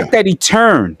the fact that he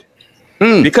turned,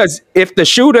 because if the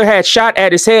shooter had shot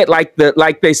at his head like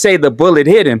they say the bullet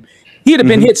hit him, he'd have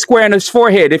been hit square in his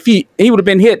forehead. If he would have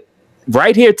been hit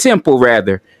right here, temple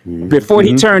rather, before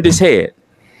he turned his head.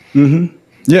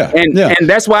 Yeah, and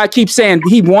that's why I keep saying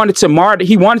he wanted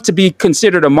to be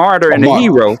considered a martyr and a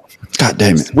hero. God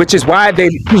damn it! Which is why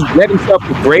he let himself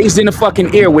get grazed in the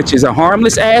fucking ear, which is a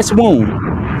harmless ass wound.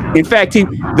 In fact,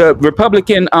 the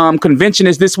Republican convention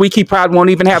is this week. He probably won't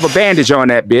even have a bandage on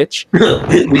that bitch.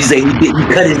 We say he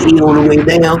didn't cut his ear on the way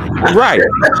down. Right.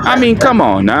 I mean, come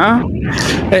on now.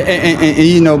 And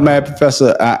you know, man,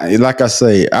 Professor, like I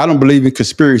say, I don't believe in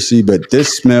conspiracy, but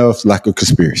this smells like a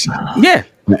conspiracy. Yeah.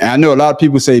 I know a lot of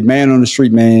people say man on the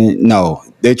street, man. No,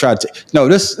 they try to. No,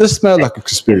 this smells like a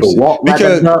conspiracy. Walk like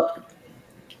a duck,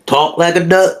 talk like a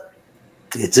duck.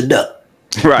 It's a duck.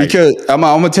 Right. Because I'm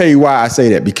gonna tell you why I say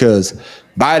that. Because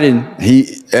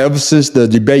Biden, ever since the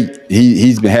debate,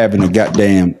 he's been having a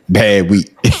goddamn bad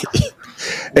week.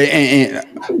 and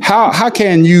how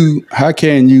can you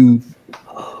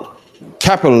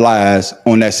capitalize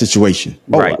on that situation?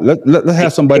 Right. Let's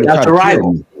have somebody try to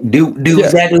kill me. Do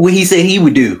exactly what he said he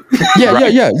would do. Yeah.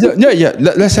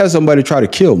 Let's have somebody try to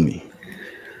kill me,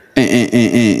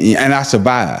 and I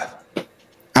survive.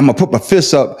 I'm gonna put my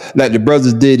fists up like the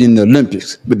brothers did in the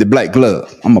Olympics with the black glove.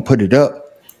 I'm gonna put it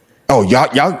up. Oh, y'all,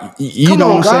 you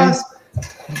know what I'm saying?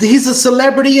 He's a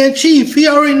celebrity in chief. He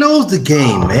already knows the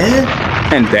game, man.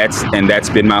 And that's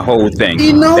been my whole thing.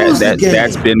 He knows the game.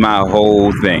 That's been my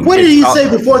whole thing. What did he say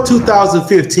before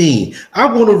 2015? I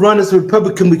want to run as a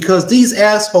Republican because these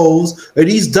assholes or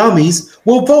these dummies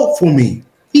will vote for me.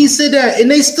 He said that,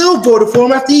 and they still voted for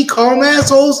him after he called them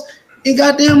assholes and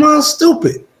goddamn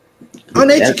stupid.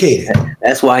 Uneducated.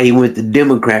 That's why he went to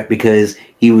Democrat, because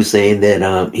he was saying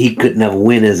that he could never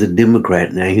win as a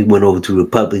Democrat. Now he went over to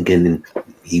Republican and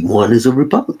he won as a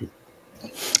Republican.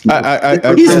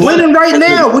 He's winning right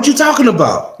now. What you talking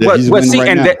about? Yeah,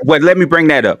 let me bring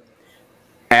that up.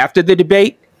 After the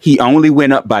debate, he only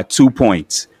went up by 2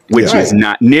 points, which is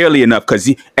not nearly enough,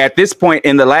 because at this point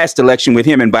in the last election with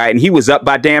him and Biden, he was up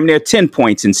by damn near 10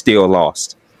 points and still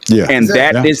lost. Yeah, and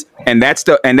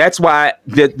that's why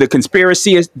the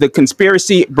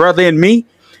conspiracy brother in me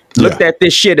looked at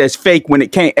this shit as fake when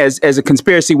it came as a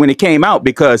conspiracy when it came out,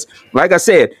 because like I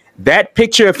said, that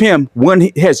picture of him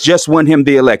has just won him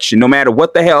the election. No matter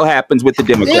what the hell happens with the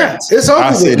Democrats, it's over.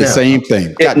 I say the same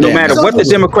thing. No matter what the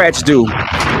Democrats do,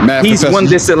 he's won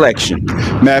this election.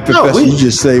 Professor, you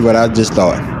just say what I just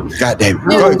thought. God damn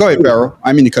it. Go ahead, Barrow.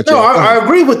 I mean to cut you off. I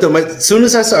agree with them. As soon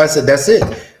as I said that's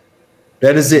it.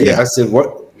 That is it. Yeah. I said,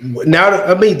 what now?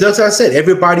 I mean, that's what I said.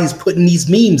 Everybody's putting these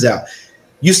memes out.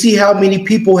 You see how many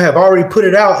people have already put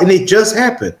it out, and it just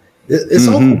happened. It's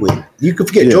over with. You can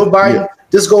forget Joe Biden. Yeah.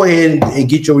 Just go ahead and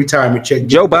get your retirement check.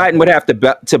 Joe Biden would have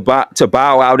to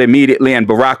bow out immediately, and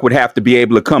Barack would have to be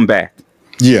able to come back.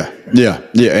 Yeah,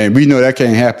 and we know that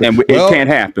can't happen. And it can't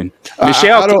happen.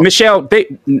 Michelle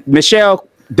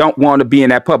don't want to be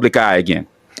in that public eye again.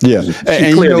 Yeah,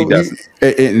 she clearly doesn't.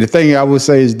 And the thing I would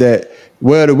say is that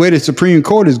Well, the way the Supreme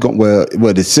Court is going, well,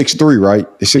 it's 6-3, right?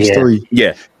 It's 6-3.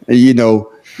 Yeah. And,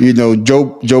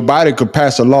 Joe Biden could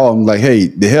pass a law and like, hey,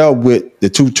 the hell with the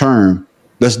 2-term.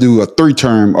 Let's do a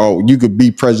 3-term. Oh, you could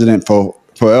be president for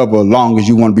forever, as long as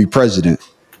you want to be president.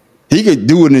 He could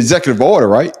do an executive order,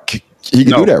 right? He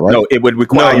could do that, right? No, it would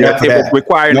require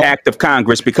an act of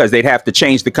Congress because they'd have to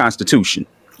change the Constitution.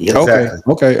 Yeah,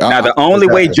 Okay. Now, the only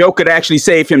way Joe could actually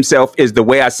save himself is the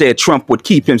way I said Trump would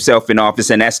keep himself in office,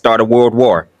 and that start a world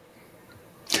war.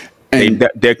 And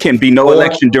there can be no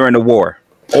election during the war.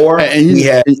 Or he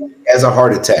has a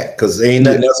heart attack because there ain't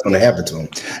nothing else going to happen to him.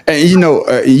 And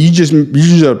you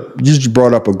just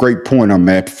brought up a great point on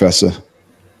that, Professor.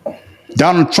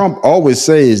 Donald Trump always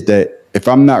says that if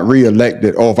I'm not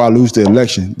reelected or if I lose the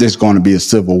election, there's going to be a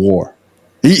civil war.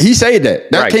 He said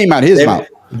that. That came out of his mouth.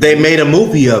 They made a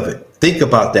movie of it. Think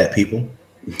about that, people.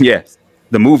 Yes.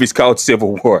 The movie's called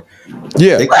Civil War.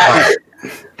 Yeah.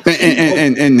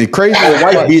 And the crazy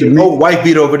white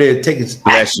beat over there taking.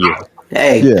 Bless you.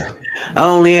 Hey, I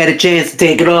only had a chance to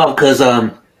take it off because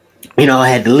I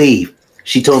had to leave.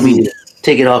 She told me to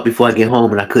take it off before I get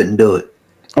home, and I couldn't do it.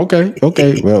 Okay.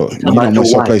 Well, you might go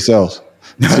someplace else.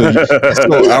 So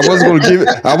I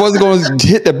wasn't going to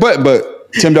hit the button,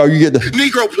 but Tim Dog, you get the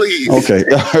Negro, please. Okay.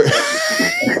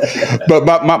 But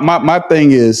my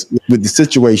thing is with the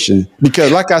situation,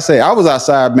 because like I say, I was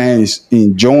outside, man,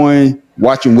 enjoying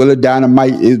watching Willie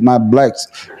Dynamite. It's my black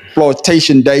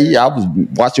exploitation day. I was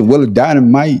watching Willie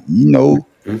Dynamite, You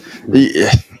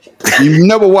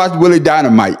never watched Willie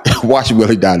Dynamite. Watch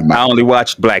Willie Dynamite. I only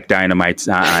watched Black Dynamites.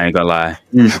 I ain't gonna lie.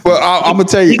 Well, I'm gonna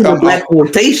tell you. Black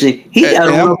quotation. He got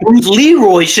a Bruce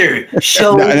Leroy shirt.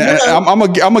 I'm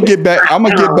gonna get back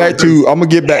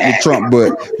to Trump,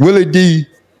 but Willie D,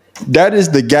 that is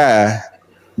the guy.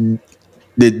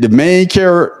 The main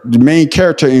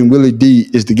character in Willie D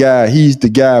is the guy. He's the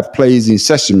guy who plays in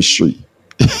Sesame Street.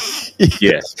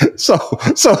 Yes. So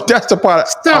that's the part.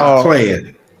 Stop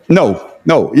playing.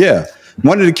 No, yeah.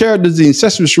 One of the characters in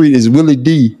Sesame Street is Willie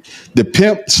D, the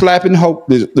pimp slapping hoe.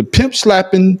 The pimp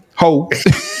slapping hoe.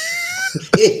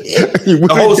 The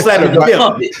whole slapping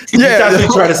pimp. Yeah, that's what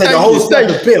you're trying to say. The whole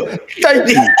slapping pimp. Thank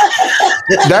you.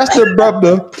 That's the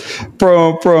brother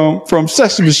from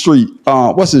Sesame Street.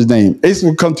 What's his name? Ace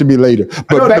will come to me later.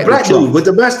 But the black dude with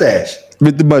the mustache.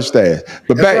 With the mustache.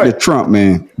 But back to Trump,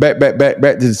 man. Back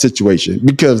to the situation.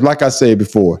 Because like I said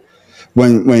before,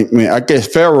 when I guess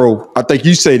Pharaoh, I think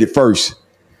you said it first,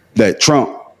 that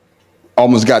Trump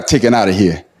almost got taken out of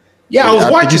here. Yeah, I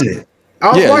was watching it.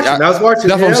 I was watching.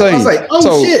 That's what I'm saying. I was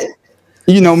like, shit.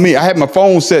 You know me, I had my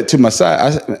phone set to my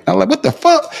side. I'm like, what the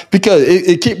fuck? Because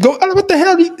it kept going. I'm like, what the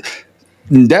hell?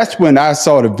 And that's when I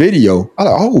saw the video. I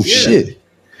was like, shit.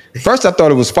 First, I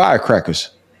thought it was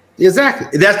firecrackers.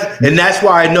 Exactly. That's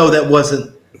why I know that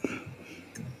wasn't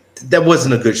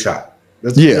a good shot.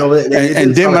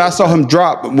 And then when I saw him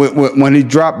drop, when he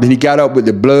dropped and he got up with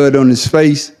the blood on his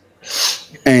face,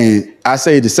 and I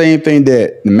say the same thing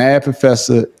that the Mad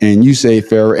Professor and you say,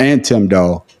 Farrah and Tim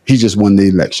Dog, he just won the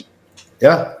election.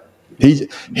 Yeah.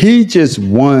 He just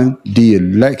won the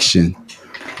election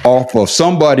off of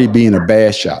somebody being a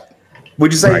bad shot.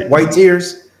 Would you say white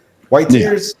tears? White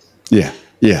tears? Yeah.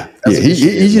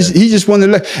 He just won the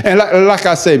election. And like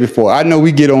I said before, I know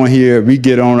we get on here, we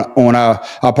get on our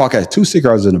podcast, 2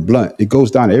 cigars in a blunt. It goes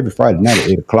down every Friday night at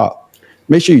 8:00.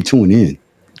 Make sure you tune in.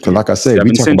 Because like I said,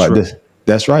 we talk about this.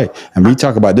 That's right. And we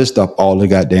talk about this stuff all the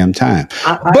goddamn time.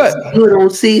 But you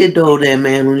don't see it though, that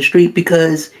man on the street,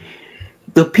 because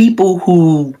the people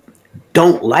who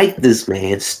don't like this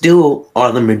man still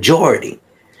are the majority.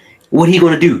 What are he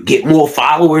going to do? Get more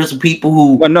followers? People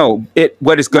who? Well, no.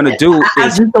 What it's going to do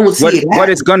is what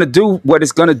it's going to do. What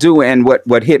it's going to do, and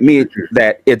what hit me,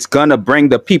 that it's going to bring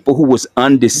the people who was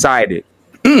undecided.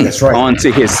 That's right.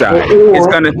 Onto his side. It's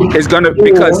gonna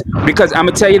because I'm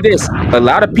gonna tell you this. A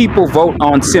lot of people vote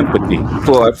on sympathy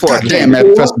for damn Mad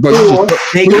Professor.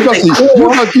 You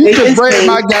just read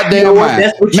my goddamn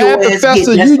mind. Mad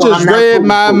Professor, you just read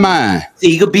my mind.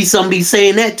 See, you could be somebody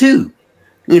saying that too.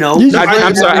 I'm sorry,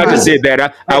 I just did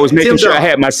that. I was making sure I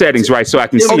had my settings right so I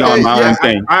can see on my own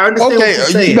thing. I understand what you're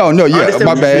saying.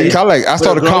 My bad. I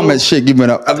saw the comment shit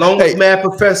giving up. Along with Mad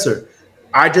Professor,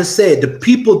 I just said the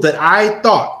people that I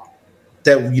thought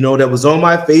that that was on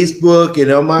my Facebook and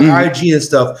on my IG and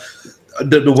stuff,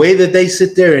 the way that they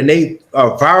sit there and they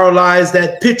viralize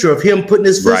that picture of him putting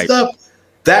his fist up,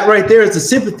 that right there is the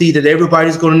sympathy that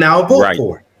everybody's going to now vote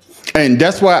for. And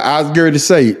that's why I was going to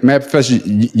say, Mad Professor,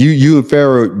 you and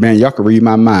Pharaoh, man, y'all can read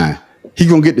my mind. He's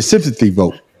going to get the sympathy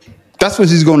vote. That's what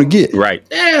he's going to get. Right.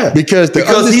 Yeah. Because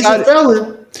he's a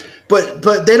felon,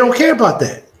 but they don't care about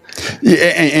that. Yeah,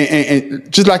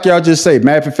 and just like y'all just say,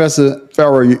 Mad Professor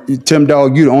Farrell, Tim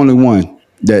Dog, you the only one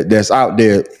that's out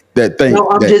there that thinks. No,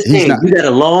 I'm just saying, you got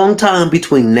a long time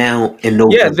between now and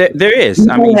November. Yeah, there is.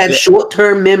 People have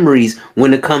short-term memories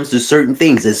when it comes to certain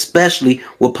things, especially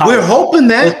with politics. We're hoping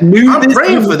that. I'm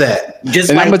praying for that. Just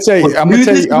and like I'm gonna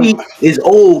tell you, week is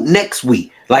old next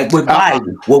week. Like with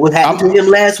Biden, what would happen to him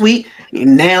last week?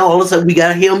 And now all of a sudden we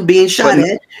got him being shot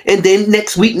at, and then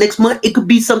next week, next month, it could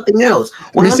be something else.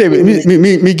 Let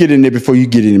me get in there before you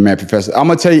get in there, Mad Professor. I'm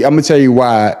gonna tell you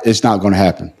why it's not gonna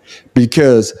happen.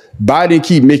 Because Biden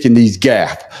keep making these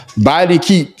gaffes. Biden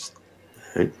keeps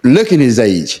looking his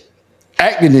age,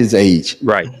 acting his age.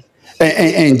 Right.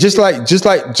 And just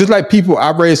like people,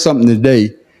 I read something today.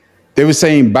 They were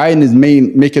saying Biden is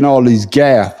making all these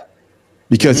gaffes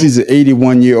because he's an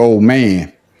 81-year-old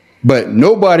man. But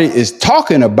nobody is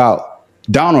talking about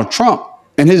Donald Trump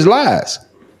and his lies.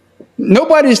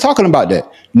 Nobody is talking about that.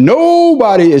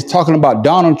 Nobody is talking about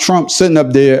Donald Trump sitting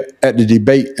up there at the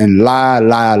debate and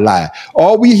lie.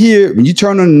 All we hear, when you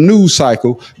turn on the news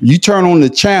cycle, you turn on the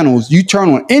channels, you turn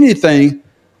on anything,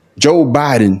 Joe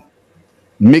Biden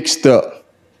mixed up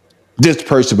this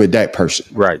person with that person.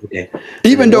 Right. Okay.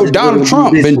 Even though Donald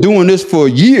Trump been doing this for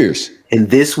years. And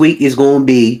this week is going to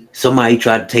be somebody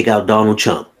tried to take out Donald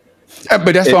Trump.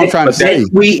 But that's what I'm trying to say.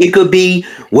 Next week it could be,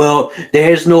 well,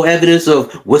 there's no evidence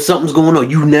of what something's going on.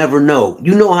 You never know.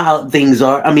 You know how things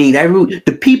are. I mean,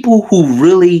 the people who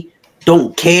really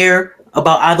don't care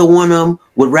about either one of them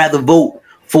would rather vote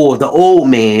for the old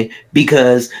man,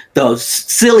 because the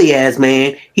silly ass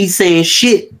man, he's saying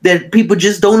shit that people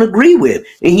just don't agree with.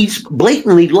 And he's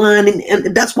blatantly lying.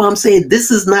 And that's why I'm saying this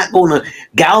is not going to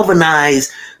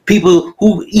galvanize people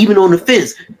who even on the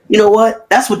fence. You know what?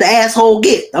 That's what the asshole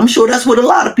get. I'm sure that's what a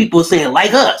lot of people are saying,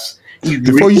 like us.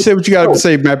 Before you say what you got to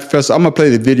say, Matt Professor, I'm going to play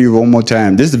the video one more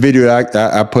time. This is the video that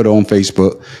I put on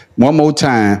Facebook. One more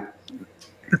time.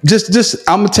 Just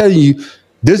I'm going to tell you,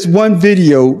 this one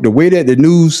video, the way that the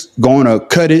news going to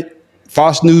cut it,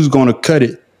 Fox News going to cut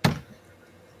it,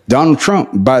 Donald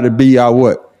Trump about to be our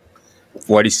what?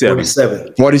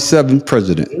 47th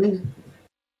president.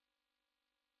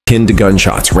 Akin to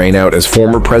gunshots rang out as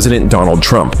former President Donald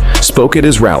Trump spoke at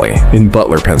his rally in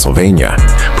Butler, Pennsylvania,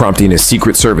 prompting his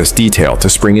Secret Service detail to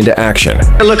spring into action.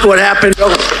 Look what happened.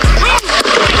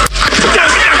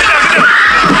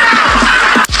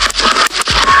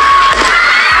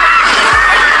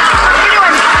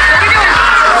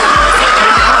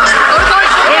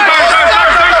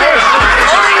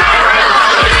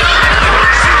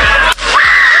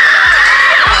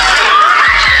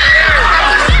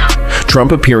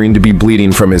 Trump, appearing to be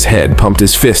bleeding from his head, pumped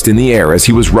his fist in the air as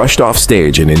he was rushed off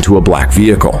stage and into a black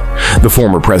vehicle. The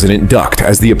former president ducked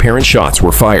as the apparent shots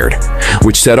were fired,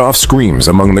 which set off screams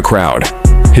among the crowd.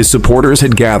 His supporters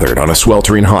had gathered on a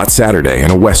sweltering hot Saturday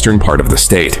in a western part of the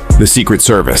state. The Secret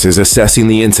Service is assessing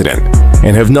the incident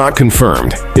and have not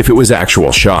confirmed if it was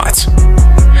actual shots.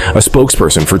 A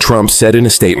spokesperson for Trump said in a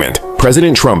statement,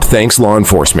 President Trump thanks law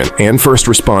enforcement and first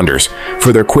responders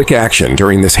for their quick action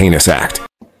during this heinous act.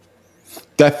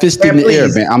 That fist in the air,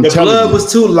 man. The blood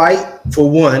was too light, for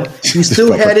one. He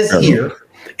still had his ear.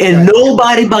 And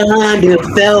nobody behind him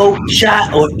fell,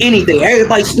 shot, or anything.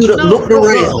 Everybody stood up, looked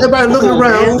around. Everybody looking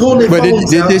around, pulling their But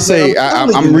phones did out. they say,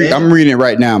 I'm reading it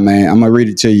right now, man. I'm going to read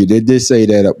it to you. They did say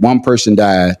that one person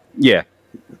died. Yeah.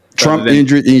 Trump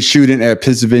injured in shooting at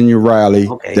Pennsylvania rally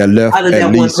that left how did that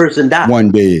at least one person die? one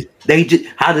dead.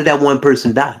 How did that one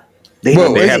person die? They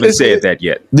haven't said that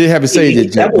yet. They haven't said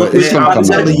it yet. But it's going to come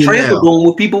out. Trampled on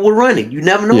where people were running. You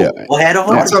never know. Or had a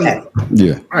heart attack.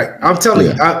 Yeah. Right. I'm telling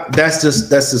you, that's just.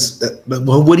 But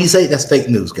what do you say? That's fake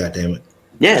news. God damn it.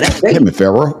 Yeah, that's fake. Damn it,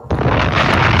 Pharaoh.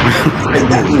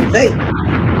 That's fake.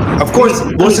 Of course,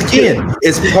 once again,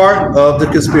 it's part of the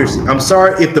conspiracy. I'm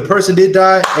sorry if the person did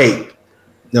die. Hey,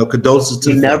 no condolences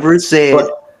to. He never said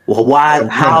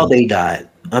how they died.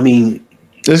 I mean.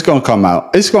 It's going to come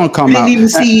out. It's going to come out. Didn't even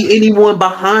see anyone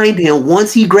behind him.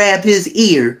 Once he grabbed his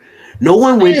ear, no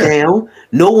one went down.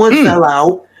 No one fell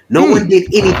out. No one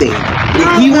did anything.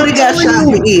 If he would have got shot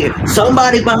in the ear,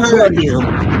 somebody behind him,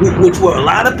 which were a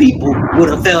lot of people, would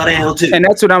have fell down too. And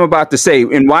that's what I'm about to say.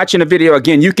 In watching the video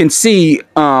again, you can see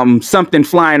something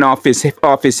flying off his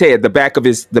head, the back of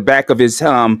his.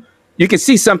 You can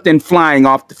see something flying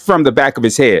off from the back of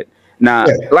his head. Now,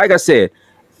 like I said,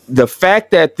 the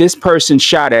fact that this person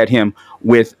shot at him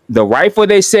with the rifle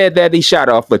they said that he shot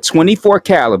off, a 24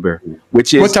 caliber,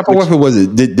 which is what type of weapon was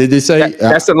it? Did they say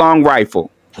that's a long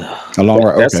rifle? A long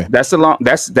rifle. Okay. That's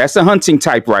a hunting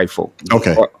type rifle.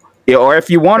 Okay. Or if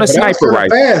you want a sniper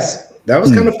rifle. That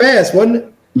was kind of fast, wasn't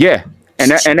it? Yeah.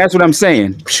 And that's what I'm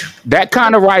saying. That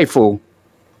kind of rifle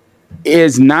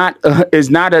is not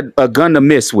a gun to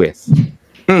miss with.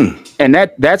 And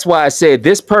that's why I said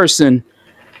this person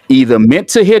either meant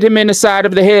to hit him in the side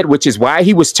of the head, which is why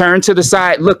he was turned to the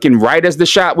side looking right as the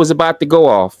shot was about to go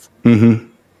off,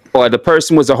 or the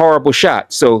person was a horrible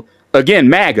shot. So again,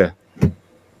 MAGA.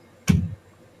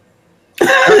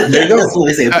 There you go.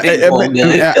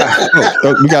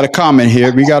 We got a comment here.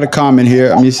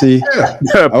 Let me see.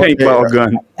 Paintball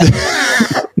gun.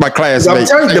 My classmate. I'm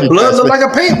telling you, the blood looked like a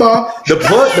paintball. The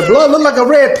blood looked like a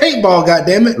red paintball.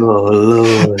 Goddamn it! Oh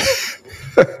Lord.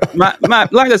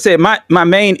 Like I said, my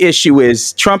main issue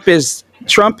is Trump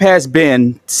has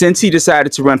been, since he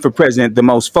decided to run for president, the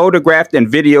most photographed and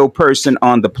video person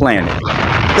on the planet.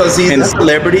 Because he's a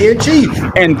celebrity in chief.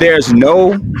 And there's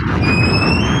no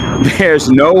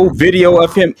video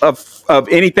of him of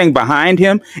anything behind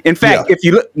him. In fact, if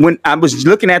you look, when I was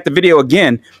looking at the video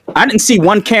again, I didn't see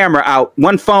one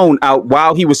phone out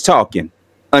while he was talking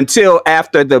until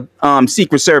after the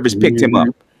Secret Service picked him up.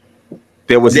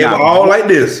 They were all like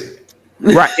this.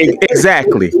 Right,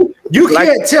 exactly. You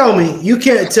can't tell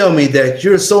me that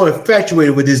you're so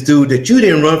infatuated with this dude that you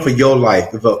didn't run for your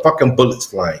life with a fucking bullets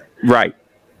flying. Right.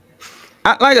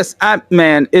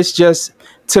 Man, it's just,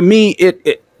 to me,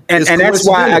 and that's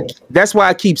why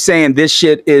I keep saying this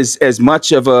shit is as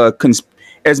much of a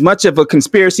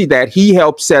conspiracy that he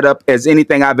helped set up as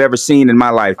anything I've ever seen in my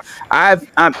life.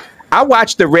 I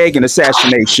watched the Reagan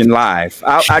assassination live.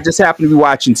 I just happened to be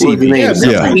watching TV.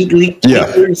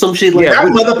 Some shit like that.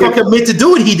 Motherfucker meant to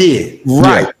do what he did.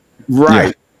 Right.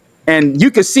 Yeah. And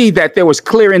you could see that there was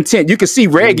clear intent. You could see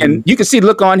Reagan. You could see the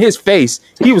look on his face.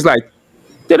 He was like,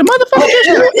 did a motherfucker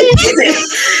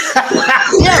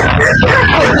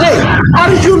Hey, how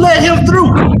did you let him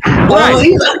through?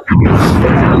 Right.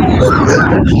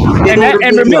 And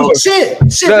remember,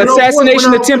 the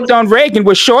assassination attempt on Reagan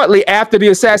was shortly after the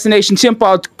assassination attempt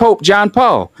on Pope John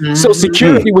Paul. So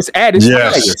security was at its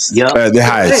highest. The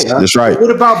highest. That's right.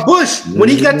 What about Bush when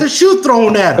he got the shoe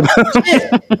thrown at him?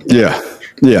 Yeah.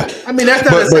 I mean, that's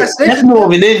not assassination. That's more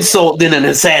of an insult than an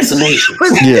assassination.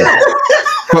 Yeah.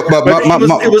 But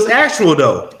it was actual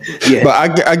though. Yeah.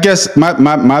 But I guess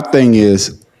my thing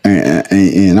is,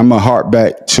 and I'm gonna hark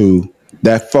back to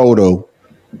that photo,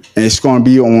 and it's gonna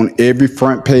be on every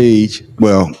front page.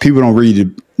 Well, people don't read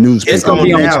the newspaper. It's gonna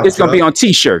be on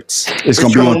T-shirts. It's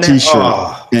gonna be on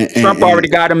T-shirts. Trump already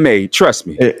got them made. Trust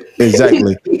me.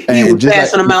 Exactly. He was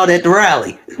passing them out at the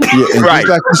rally. Yeah, right. Just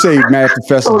like you say, Mad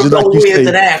Professor. Just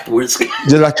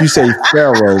like you say,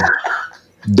 Pharaoh.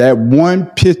 That one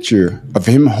picture of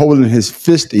him holding his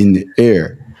fist in the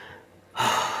air,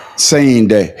 saying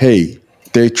that, hey,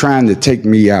 they're trying to take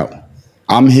me out.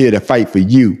 I'm here to fight for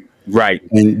you. Right.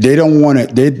 And they don't want to,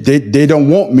 they don't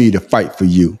want me to fight for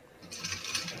you.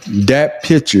 That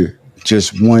picture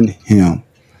just won him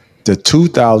the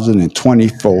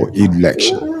 2024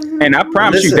 election. And I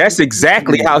promise you, that's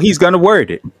exactly how he's going to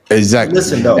word it. Exactly.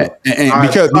 Listen, though,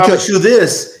 because I promise you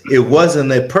this, it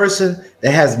wasn't a person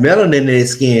that has melanin in their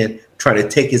skin trying to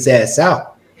take his ass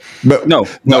out. But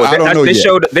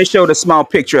they showed a small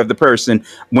picture of the person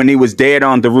when he was dead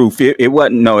on the roof. It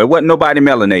wasn't nobody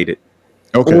melanated.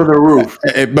 Okay. On the roof.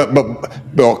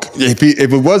 But if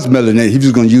it was melanated, he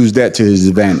was going to use that to his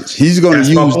advantage. He's going to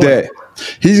use that.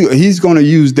 He's going to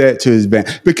use that to his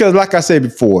advantage because, like I said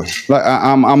before, like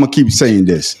I'm gonna keep saying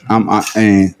this.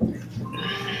 And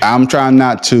I'm trying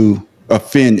not to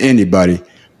offend anybody,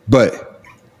 but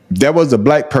there was a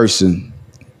black person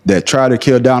that tried to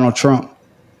kill Donald Trump,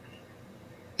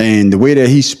 and the way that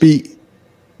he speak,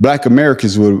 black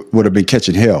Americans would have been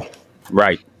catching hell.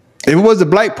 Right. If it was a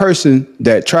black person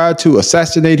that tried to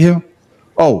assassinate him,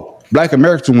 black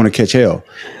Americans want to catch hell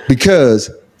because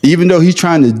even though he's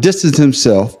trying to distance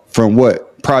himself from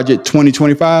what Project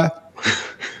 2025,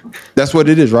 that's what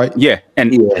it is, right? Yeah,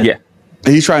 and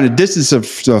he's trying to distance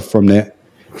himself from that.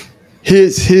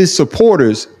 His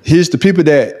supporters, the people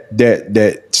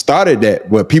that started that,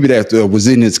 well, people that was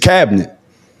in his cabinet,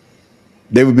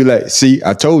 they would be like, "See,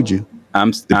 I told you."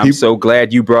 I'm so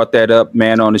glad you brought that up,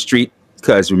 man, on the street.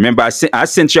 Because remember, I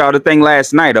sent y'all the thing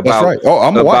last night about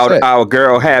our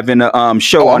girl having a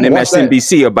show on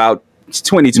MSNBC about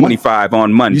 2025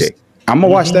 on Monday. I'm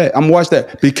gonna watch that. I'm gonna watch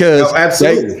that because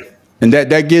absolutely,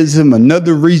 that gives him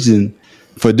another reason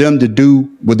for them to do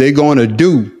what they're going to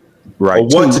do, right?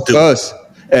 To us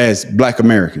as Black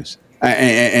Americans,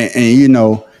 and you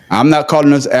know, I'm not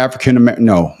calling us African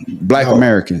American, Black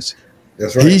Americans.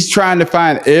 That's right. He's trying to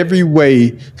find every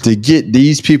way to get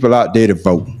these people out there to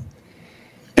vote,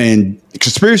 and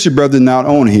conspiracy brother not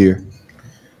on here.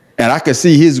 and I could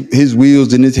see his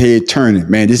wheels in his head turning.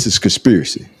 Man, this is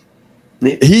conspiracy.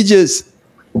 Yeah. He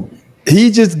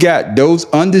just got those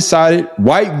undecided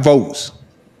white votes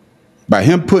by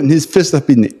him putting his fist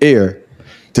up in the air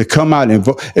to come out and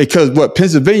vote. Because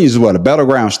Pennsylvania is a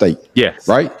battleground state. Yes.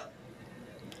 Right?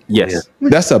 Yes.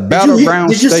 That's a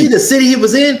battleground state. Did you see the city he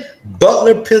was in?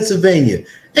 Butler, Pennsylvania.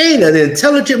 Ain't an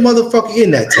intelligent motherfucker in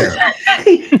that town.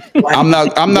 I'm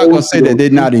not gonna say that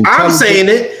they're not intelligent. I'm saying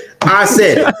it. I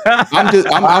said it.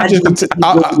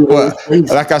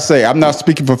 Like I say, I'm not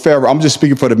speaking for Pharaoh. I'm just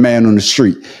speaking for the man on the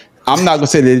street. I'm not gonna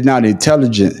say they're not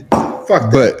intelligent. Fuck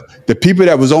that. But the people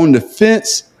that was on the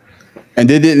fence and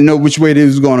they didn't know which way they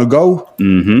was gonna go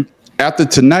after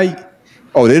tonight,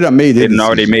 they done made it. They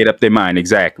already made up their mind.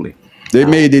 Exactly. They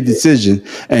made their decision.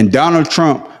 And Donald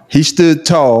Trump, he stood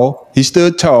tall. He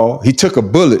took a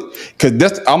bullet.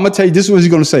 Because I'm going to tell you, this is what he's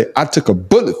going to say. I took a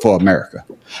bullet for America.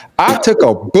 I took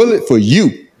a bullet for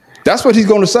you. That's what he's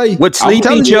going to say. Would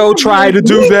Sleepy Joe try to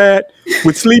do that?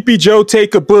 Would Sleepy Joe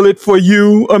take a bullet for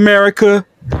you, America?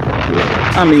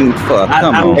 I mean, fuck,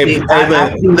 come on. Hey,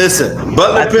 man, listen,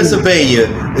 Butler, Pennsylvania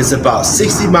is about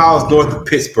 60 miles north of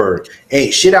Pittsburgh.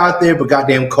 Ain't shit out there but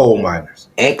goddamn coal miners.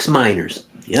 Ex-miners.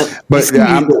 Yep. But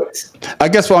I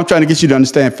guess what I'm trying to get you to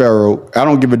understand, Pharaoh, I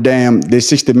don't give a damn. They're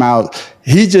 60 miles.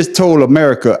 He just told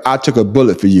America, I took a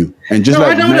bullet for you. And just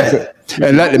like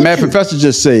the mad professor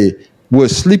just said,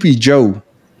 would Sleepy Joe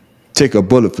take a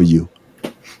bullet for you?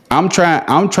 I'm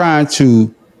trying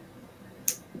to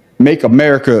make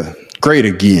America great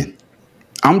again.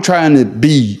 I'm trying to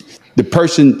be the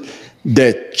person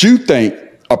that you think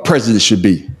a president should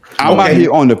be. I'm out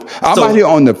here on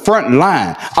the front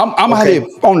line. I'm out here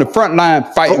on the front line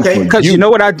fighting for you. Because you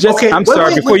know what I'm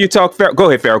sorry, before you talk, Pharaoh. Go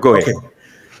ahead, Pharaoh. Go ahead.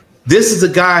 This is a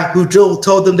guy who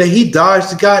told them that he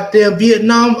dodged the goddamn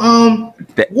Vietnam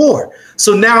war.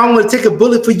 So now I'm going to take a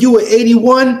bullet for you at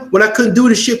 81 when I couldn't do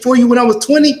the shit for you when I was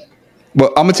 20. Well,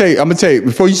 I'm gonna tell you.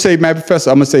 Before you say Mad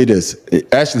Professor, I'm gonna say this.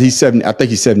 Actually, he's 70. I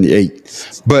think he's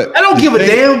 78. But I don't give a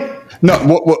damn. No,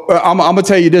 I'm gonna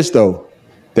tell you this though.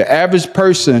 The average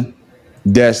person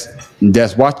that's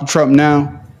watching Trump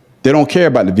now, they don't care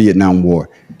about the Vietnam War.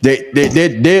 They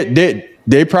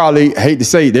probably, hate to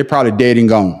say it, they're probably dead and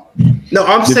gone. No,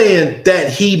 I'm saying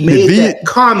that he made that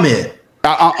comment.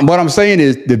 What I'm saying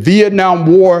is the Vietnam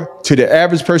War to the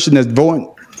average person that's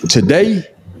voting today,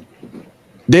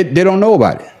 they don't know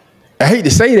about it. I hate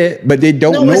to say that, but they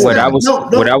don't know what I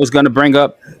was going to bring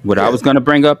up. I was going to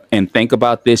bring up and think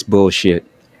about this bullshit.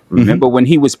 Remember when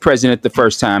he was president the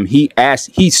first time, he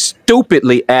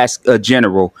stupidly asked a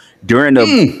general during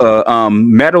a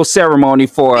medal ceremony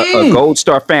for a Gold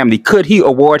Star family, could he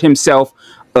award himself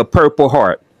a Purple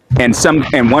Heart? And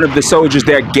one of the soldiers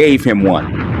there gave him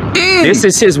one. This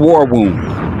is his war wound.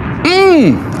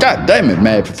 God damn it,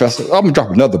 Mad Professor. I'm gonna drop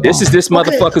another bomb. This is this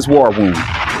motherfucker's war wound.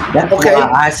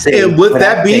 I say, and with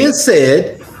that being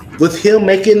said, with him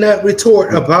making that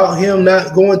retort about him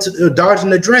not going to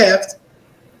dodging the draft,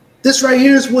 this right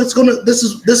here is what's gonna. This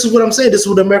is what I'm saying. This is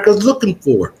what America's looking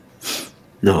for.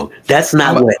 No, that's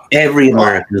not what every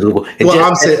American is looking for. It's well,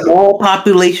 just a small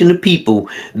population of people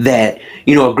that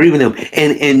agree with him.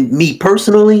 And me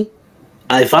personally,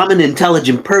 if I'm an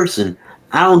intelligent person,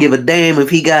 I don't give a damn if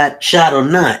he got shot or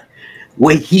not.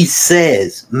 What he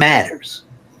says matters.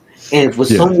 And for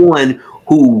someone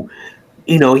who,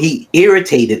 he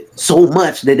irritated so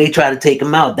much that they try to take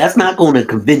him out, that's not going to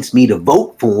convince me to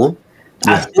vote for him.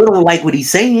 Yeah. I still don't like what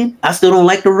he's saying. I still don't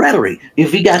like the rhetoric.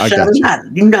 If he got shot or not,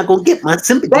 you're not going to get my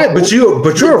sympathy. Right, but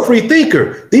you're a free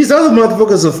thinker. These other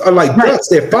motherfuckers are like ducks.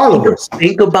 They're followers.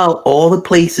 Think about all the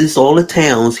places, all the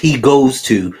towns he goes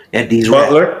to at these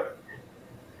Butler.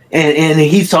 And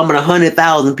he's talking about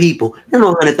 100,000 people. You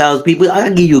know, 100,000 people. I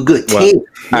can give you a good 10.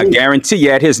 I guarantee you,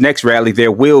 at his next rally,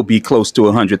 there will be close to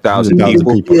 100,000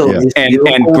 people. Yeah.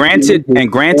 And granted, and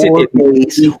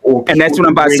that's what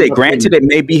I'm about to say. Granted, it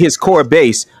may be his core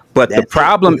base, but the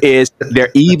problem is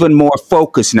they're even more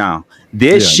focused now.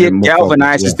 This shit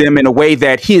galvanizes them in a way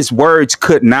that his words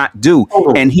could not do,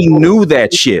 and he knew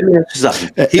that shit.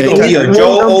 He gonna be a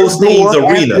Joel Osteen's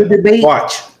arena.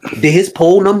 Watch. Did his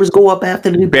poll numbers go up after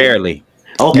the debate? Barely.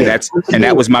 Okay,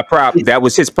 that was my problem. That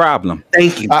was his problem.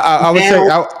 Thank you. I would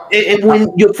say, and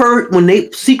when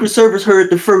the Secret Service heard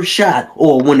the first shot,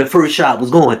 or when the first shot was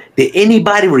going, did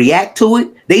anybody react to it?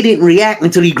 They didn't react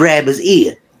until he grabbed his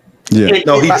ear. Yeah,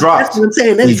 no, he dropped. That's what I'm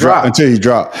saying. He dropped until he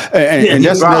dropped. And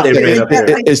that's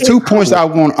it's 2 points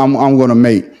I'm going to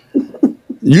make.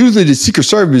 Usually, the Secret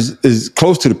Service is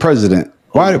close to the president.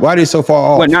 Why are they so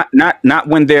far off? Well, not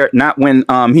when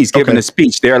he's giving a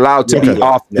speech. They're allowed to be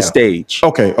off the stage.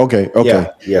 Okay.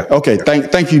 Yeah. Okay.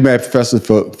 Thank you, Matt Professor,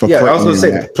 for I was going to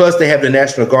say. Plus, they have the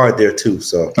National Guard there too.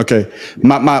 So okay.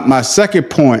 My second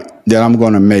point that I'm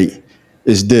going to make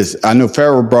is this. I know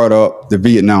Pharaoh brought up the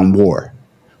Vietnam War.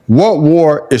 What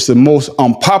war is the most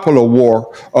unpopular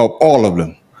war of all of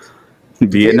them?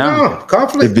 Vietnam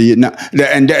conflict. The Vietnam,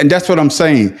 and that's what I'm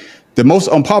saying. The most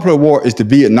unpopular war is the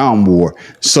Vietnam War.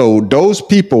 So those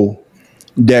people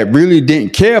that really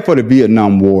didn't care for the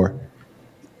Vietnam War,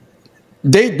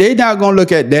 they not gonna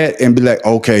look at that and be like,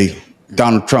 okay,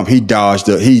 Donald Trump, he dodged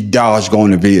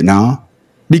going to Vietnam,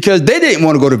 because they didn't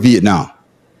want to go to Vietnam.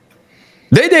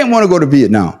 They didn't want to go to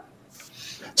Vietnam.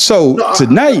 So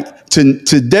today,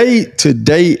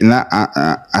 and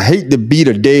I hate to beat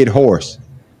a dead horse.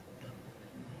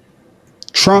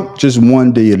 Trump just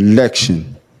won the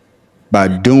election by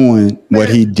doing what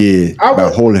he did, by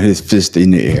holding his fist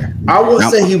in the air. I won't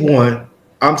say he won.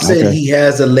 I'm saying he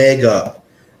has a leg up.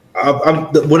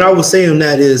 What I was saying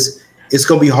that is, it's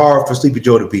going to be hard for Sleepy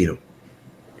Joe to beat him.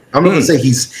 I'm not going to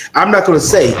say I'm not going to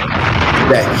say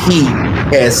that he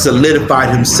has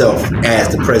solidified himself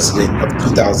as the president of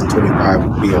 2025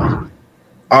 and beyond.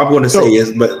 All I'm going to say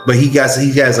is, but he has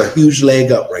a huge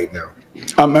leg up right now.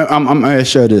 I'm going to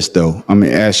ask you this, though. I'm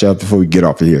going to ask you before we get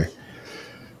off of here.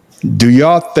 Do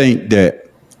y'all think that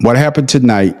what happened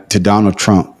tonight to Donald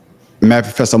Trump, Matt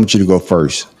Professor, I want you to go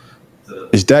first,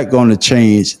 is that going to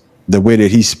change the way that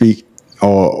he speaks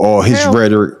or his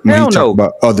rhetoric when he talks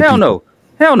about other people?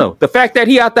 Hell no. The fact that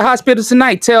he out the hospital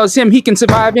tonight tells him he can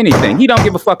survive anything. He don't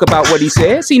give a fuck about what he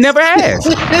says. He never has.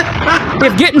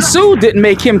 If getting sued didn't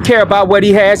make him care about what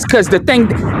he has, because the thing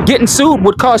getting sued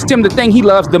would cost him the thing he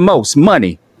loves the most,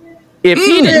 money. If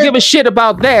he didn't give a shit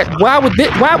about that, why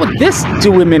would this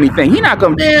do him anything? He's not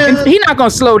gonna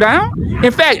slow down.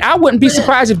 In fact, I wouldn't be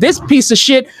surprised if this piece of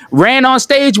shit ran on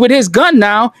stage with his gun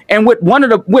now and with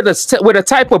with a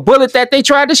type of bullet that they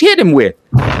tried to hit him with.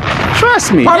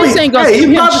 Trust me, this ain't gonna do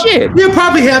him shit. He'll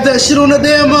probably have that shit on the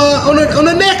damn on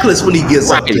a necklace when he gets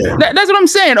up there. That's what I'm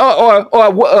saying. Or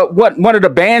what one of the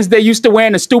bands they used to wear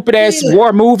in the stupid ass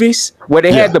war movies where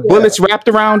they had the bullets wrapped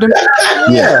around them.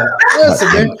 Listen,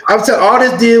 man. I'm telling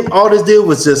all this did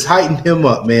was just heighten him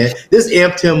up, man. This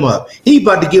amped him up. He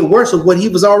about to get worse of what he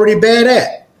was already bad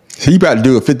at. He about to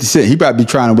do a 50 Cent. He about to be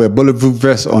trying to wear bulletproof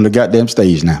vests on the goddamn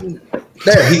stage now.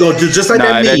 There, he gonna do just like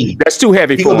that meme. That's too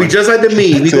heavy for him. He gonna be just like the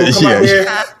meme. He gonna come out there.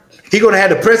 He gonna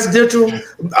have the presidential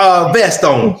vest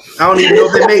on. I don't even know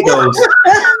if they make those.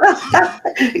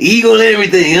 Eagle and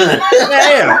everything, huh?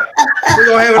 Yeah, we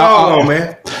gonna have it all on,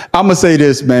 man. I'm gonna say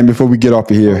this, man, before we get off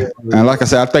of here. And like I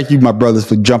said, I thank you, my brothers,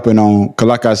 for jumping on. Cause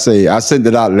like I say, I sent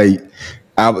it out late.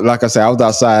 Like I said, I was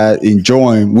outside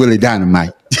enjoying Willie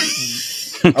Dynamite.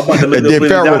 I'm about to look up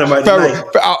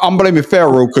Pharaoh, I'm blaming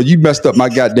Pharaoh because you messed up my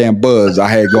goddamn buzz I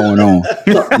had going on.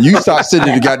 You start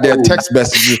sending the goddamn text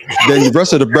messages. Then the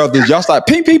rest of the brothers, y'all start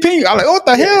ping, ping, ping. I'm like, what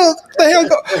the hell? What the hell?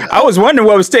 I was wondering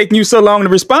what was taking you so long to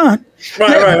respond.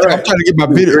 Right. I'm trying to get my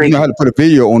video. You know how to put a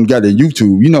video on goddamn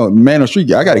YouTube. You know, man on the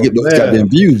street. I got to get those goddamn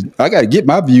views. I got to get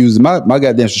my views and my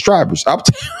goddamn subscribers.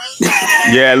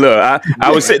 Yeah, look,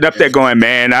 I was sitting up there going,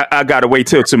 man, I got to wait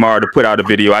till tomorrow to put out a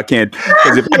video. I can't,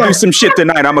 because if I do some shit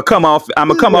tonight, I'm gonna come off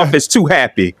as too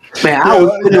happy. Man, I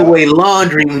was putting away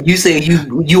laundry when you say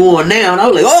you on now, and I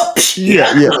was like, oh,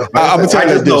 yeah. I'm gonna tell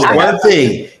you this. One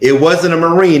thing, it wasn't a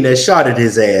Marine that shot at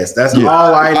his ass. That's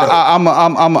all I know.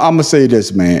 I'm gonna say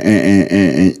this, man,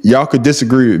 and y'all could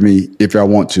disagree with me if y'all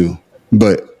want to,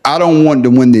 but I don't want to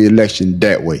win the election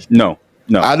that way. No.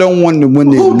 I don't want to win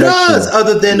the election. Who does,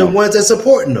 other than the ones that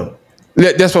supporting them?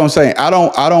 That's what I'm saying. I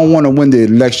don't want to win the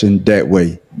election that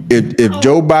way. If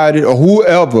Joe Biden or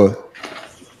whoever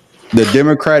the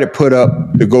Democratic put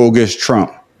up to go against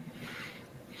Trump,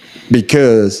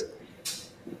 because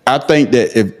I think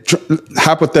that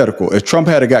if Trump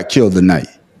had got killed tonight,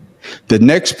 the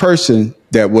next person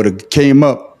that would have came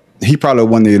up, he probably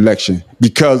won the election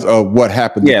because of what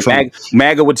happened to Trump.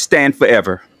 MAGA would stand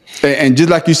forever. And just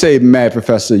like you say, Mad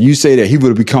Professor, you say that he would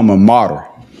have become a martyr.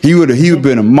 He would have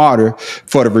been a martyr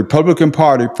for the Republican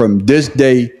Party from this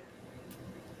day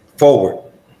forward.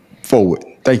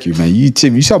 Thank you, man.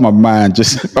 You saw my mind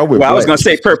just. I was gonna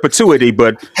say perpetuity,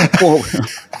 but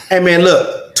hey, man,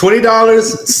 look, $20,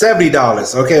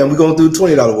 $70. Okay, and we're gonna do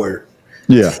 $20 word.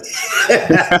 Yeah.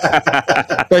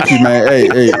 Thank you, man.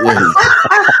 Hey.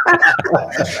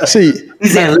 See, he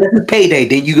said, "Let me payday,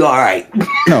 then you all right."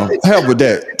 no, hell with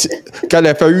that. Got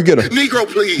that fella, you get a Negro,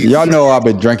 please. Y'all know I've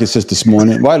been drinking since this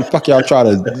morning. Why the fuck y'all try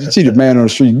to see the man on the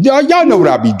street? Y'all know what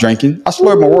I be drinking. I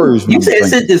slur my words. You said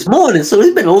since this morning, so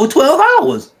it's been over 12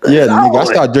 hours. Yeah, nigga, I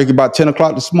started drinking about 10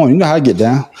 o'clock this morning. You know how I get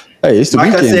down. Hey, it's the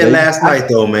like weekend. I said baby. last night,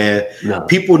 though, man, No.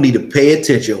 people need to pay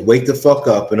attention, wake the fuck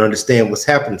up, and understand what's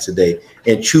happening today,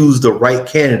 and choose the right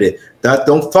candidate.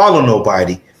 Don't follow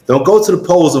nobody. Don't go to the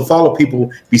polls and follow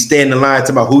people. Be standing in line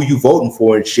talking about who you voting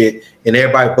for and shit, and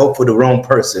everybody vote for the wrong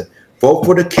person. Vote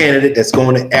for the candidate that's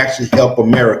going to actually help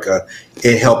America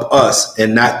and help us,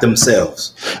 and not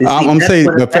themselves. I'm saying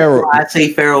the Pharaoh. I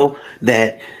say, Pharaoh,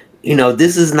 that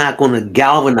this is not going to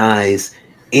galvanize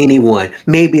anyone.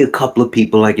 Maybe a couple of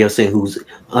people, like you're saying, who's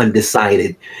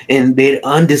undecided, and they're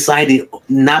undecided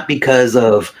not because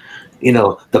of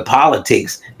the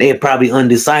politics. They're probably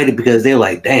undecided because they're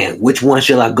like, damn, which one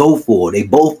shall I go for? They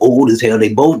both old as hell.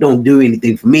 They both don't do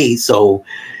anything for me. So,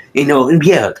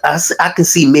 yeah, I can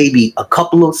see maybe a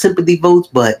couple of sympathy votes,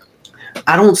 but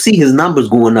I don't see his numbers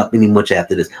going up any much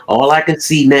after this. All I can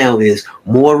see now is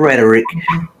more rhetoric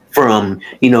from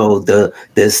the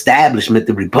establishment,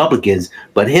 the Republicans.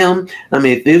 But him, I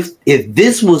mean, if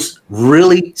this was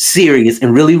really serious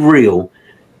and really real,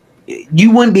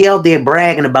 you wouldn't be out there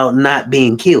bragging about not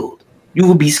being killed. You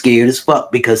would be scared as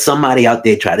fuck because somebody out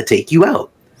there try to take you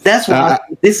out. That's why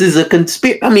this is a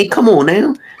conspiracy. I mean, come on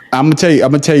now. I'm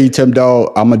gonna tell you, Tim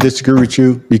Dog, I'm gonna disagree with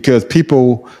you because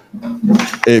people,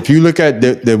 if you look at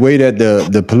the way that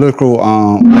the political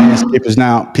landscape is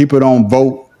now, people don't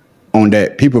vote on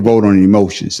that. People vote on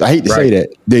emotions. I hate to say that.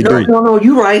 They do. No,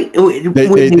 you're right.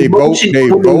 They vote.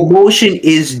 Emotion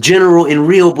is general and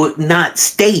real, but not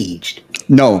staged.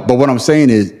 No, but what I'm saying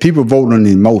is people vote on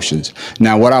the emotions.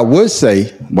 Now, what I would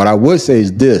say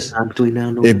is this: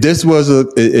 if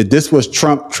this was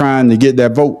Trump trying to get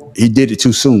that vote, he did it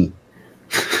too soon.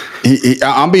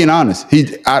 I'm being honest.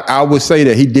 I would say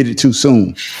that he did it too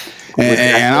soon,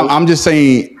 and I'm just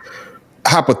saying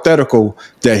hypothetical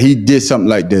that he did something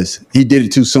like this. He did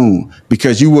it too soon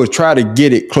because you will try to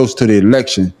get it close to the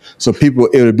election, so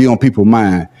it'll be on people's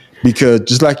mind. Because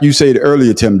just like you said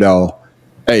earlier, Tim Dawg,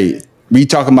 hey. We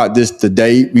talking about this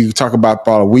today. We talk about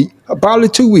about a week, probably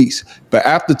 2 weeks. But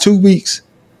after 2 weeks,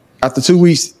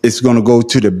 it's going to go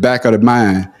to the back of the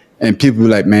mind, and people be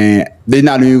like, "Man, they're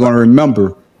not even going to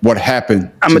remember what happened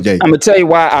today." I'm gonna tell you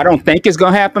why I don't think it's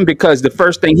going to happen, because the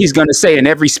first thing he's going to say in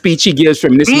every speech he gives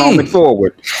from this moment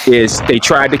forward is, "They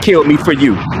tried to kill me for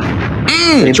you."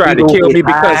 They tried to kill me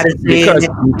because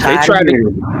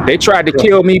they tried to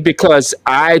kill me because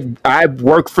I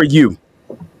work for you.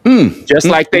 Just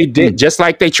like they did, just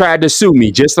like they tried to sue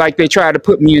me, just like they tried to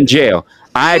put me in jail.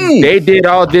 They did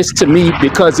all this to me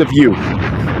because of you.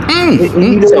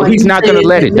 So he's not going to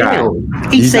let it die.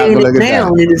 He's saying it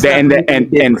now.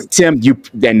 And Tim,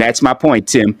 that's my point,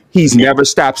 Tim. He's never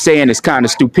stopped saying it's kind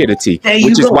of stupidity,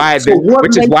 which is why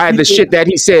the shit that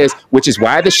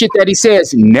he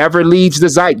says never leaves the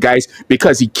zeitgeist,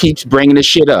 because he keeps bringing the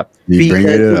shit up.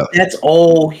 That's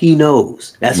all he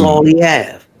knows. That's all he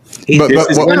has. He's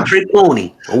a one-trick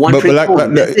pony.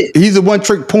 He's a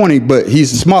one-trick pony, but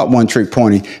he's a smart one-trick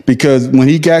pony, because when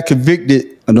he got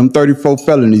convicted of them 34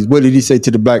 felonies, what did he say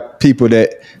to the black people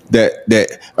that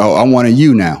I want a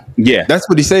you now? Yeah, that's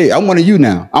what he said. I want a you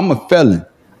now. I'm a felon.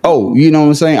 Oh, you know what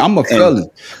I'm saying? I'm a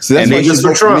felon. So that's what niggas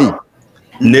for Trump.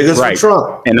 Niggas for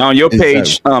Trump. And on your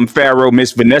page, Pharaoh,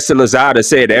 Miss Vanessa Lozada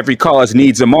said every cause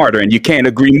needs a martyr, and you can't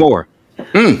agree more.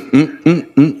 Man,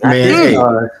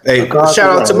 hey, shout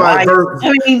out to my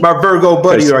Virgo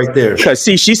buddy right there. Because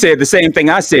see, she said the same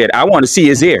thing I said. I want to see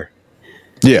his ear.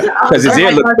 Yeah, because his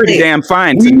ear looks pretty damn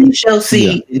fine to me. We shall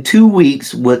see in 2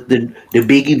 weeks what the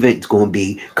big event's going to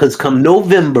be. Because come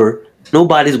November,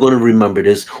 nobody's going to remember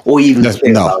this or even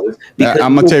care about it.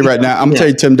 I'm gonna tell you right now. I'm gonna tell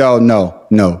you, Tim Dawg,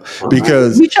 no,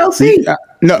 because we shall see.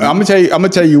 No, I'm gonna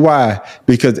tell you why.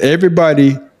 Because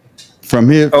everybody. From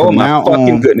here, oh my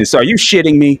fucking goodness! Are you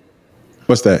shitting me?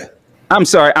 What's that? I'm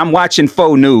sorry. I'm watching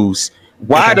faux news.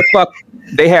 Why the fuck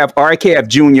they have RKF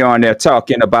Jr. on there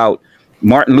talking about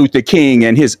Martin Luther King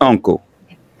and his uncle?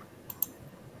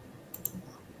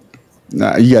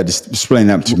 Nah, you got to explain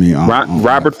that to me.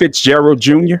 Robert Fitzgerald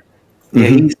Jr. Yeah,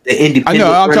 he's the independent. I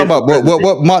know. I'm talking about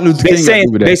what Martin Luther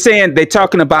King. They're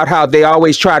talking about how they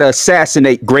always try to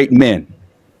assassinate great men.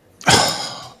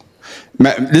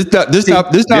 Man, this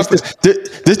not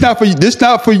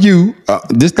for you,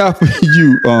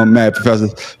 Mad Professor.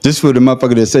 This for the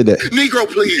motherfucker that said that. Negro,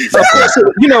 please. Of course,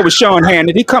 you know, with Sean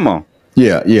Hannity. Come on.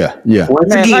 Yeah.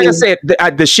 Man, like I said,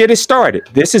 the shit has started.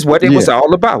 This is what it was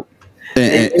all about.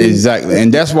 Exactly,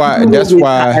 and that's why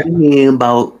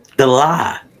about the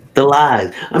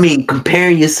lies. I mean,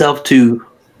 comparing yourself to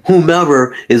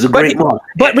whomever is a great one.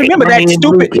 But remember that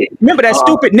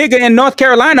stupid nigga in North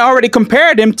Carolina already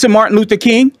compared him to Martin Luther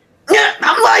King. Yeah,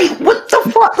 I'm like, what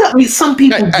the fuck? I mean, some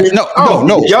people just, no.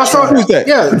 Y'all saw that?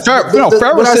 Yeah,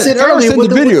 Farrell sent the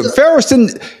video. Farrell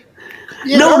sent.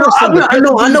 I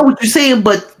know what you're saying,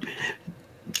 but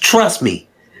trust me,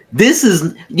 this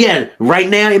is right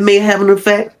now it may have an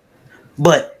effect,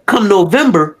 but come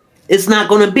November, it's not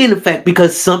going to be an effect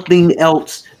because something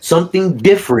else, something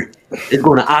different is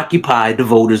going to occupy the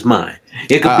voters' mind.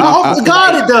 It could I hope to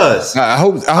God it does. I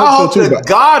hope so too. To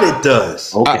God it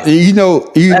does. Okay.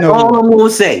 That's all I'm going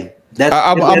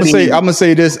to say. I'm gonna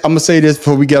say this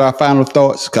before we get our final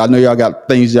thoughts, because I know y'all got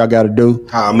things y'all got to do.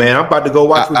 Oh man, I'm about to go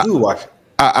watch what you watch.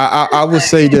 I would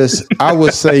say this. I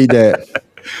would say that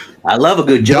I love a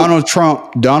good joke.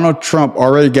 Donald Trump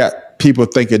already got people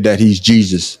thinking that he's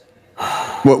Jesus.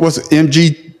 What's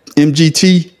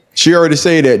MGT? She already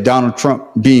said that Donald Trump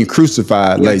being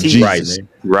crucified like Jesus.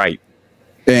 Right.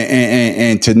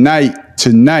 And tonight,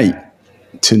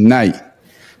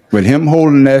 with him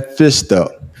holding that fist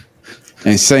up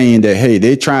and saying that, hey,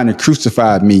 they're trying to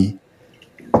crucify me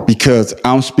because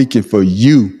I'm speaking for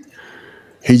you.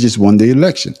 He just won the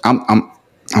election.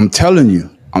 I'm telling you.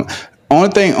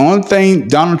 Only thing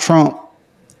Donald Trump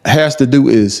has to do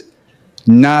is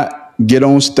not get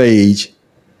on stage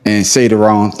and say the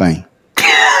wrong thing.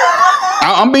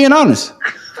 I'm being honest.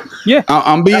 Yeah,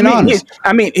 I'm being honest.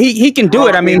 He can do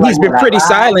it. I mean, he's been pretty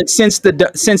silent since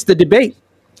the debate.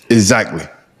 Exactly.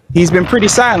 He's been pretty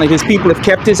silent. His people have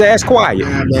kept his ass quiet.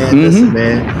 Yeah, man, listen,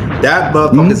 man, that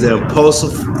motherfucker's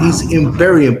impulsive. He's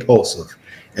very impulsive,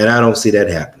 and I don't see that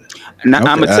happening. Now,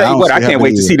 I'm gonna tell you what. I can't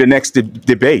wait to see the next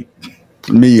debate.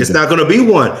 Me either. It's not going to be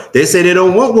one. They say they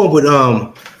don't want one with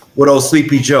old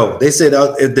Sleepy Joe. They said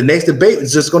if the next debate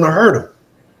is just going to hurt him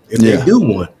if they do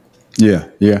one. Yeah.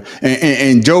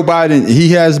 And Joe Biden, he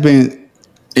has been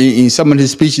in some of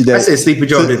his speeches that I said Sleepy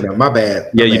Joe, didn't I? My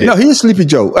bad. Yeah, you did. No, he's Sleepy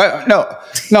Joe.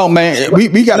 No, man.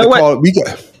 We got to call. We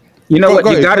got. You know what?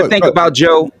 You got to think about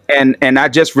Joe, and I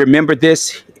just remember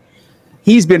this.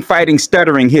 He's been fighting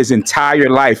stuttering his entire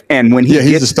life, and when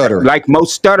he's a stutterer, like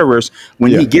most stutterers,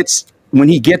 when he gets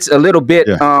a little bit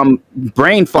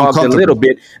brain fogged a little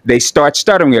bit, they start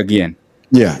stuttering again.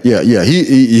 Yeah.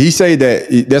 He say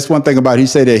that. That's one thing about it. He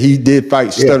said that he did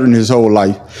fight stuttering his whole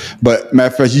life. But matter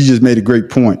of fact, you just made a great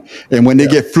point. And when they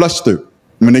get flustered,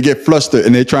 and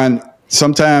they're trying,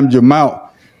 sometimes your mouth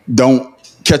don't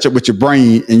catch up with your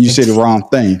brain, and you say the wrong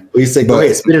thing. Well, you say, go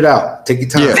ahead, spit it out. Take your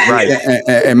time. Yeah, right.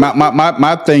 And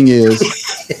my thing is,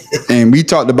 and we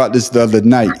talked about this the other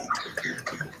night,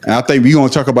 and I think we're going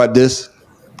to talk about this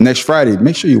next Friday.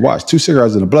 Make sure you watch 2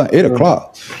 Cigarettes in a Blunt, 8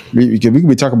 o'clock. We can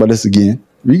be talking about this again.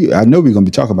 I know we're going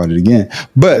to be talking about it again.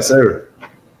 But yes, sir.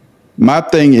 My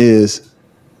thing is,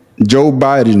 Joe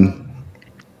Biden,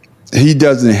 he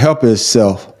doesn't help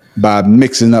himself by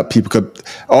mixing up people. Because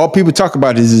all people talk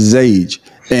about is his age.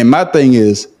 And my thing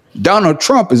is, Donald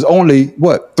Trump is only,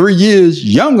 3 years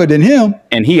younger than him.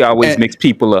 And he always mix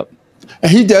people up.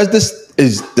 And he does this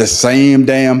is the same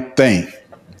damn thing.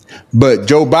 But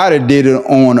Joe Biden did it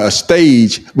on a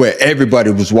stage where everybody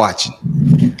was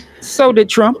watching. So did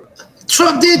Trump.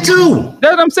 Trump did too.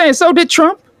 That's what I'm saying. So did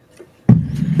Trump.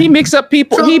 He mixes up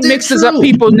people. He mixes up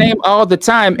people's name all the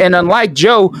time. And unlike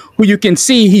Joe, who you can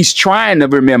see he's trying to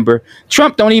remember,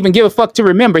 Trump don't even give a fuck to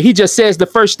remember. He just says the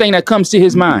first thing that comes to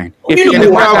his mind. Right. Get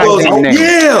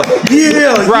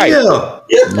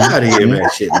out of here, man.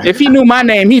 Shit, man. If he knew my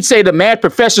name, he'd say the mad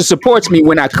professor supports me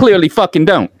when I clearly fucking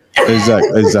don't.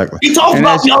 Exactly. He talks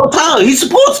about me all the time. He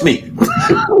supports me.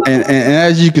 and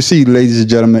as you can see, ladies and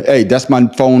gentlemen, hey, that's my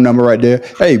phone number right there.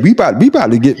 Hey, we about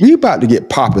to get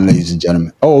popping, ladies and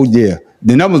gentlemen. Oh yeah,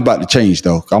 the number's about to change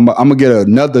though. I'm gonna get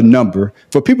another number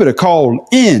for people to call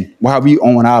in while we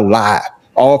on our live.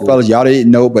 All fellas, y'all didn't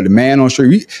know, but the man on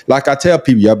street, like I tell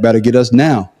people, y'all better get us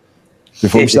now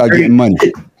before we start getting money.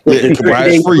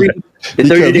 It's free.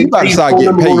 Because we about to start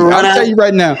getting paid. I'll tell you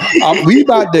right now, we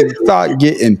about to start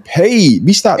getting paid.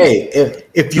 Hey,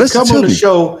 if you come on the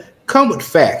show, come with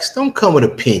facts. Don't come with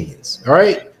opinions. All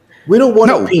right. We don't want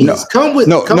opinions. Come with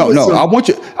no. I want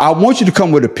you to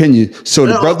come with opinions. So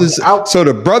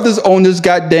the brothers on this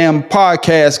goddamn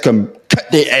podcast can cut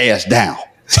their ass down.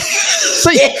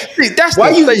 See, that's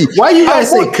why you guys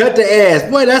say cut the ass.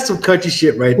 Boy, that's some country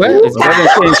shit right there.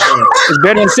 It's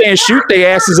better than saying shoot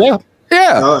their asses up.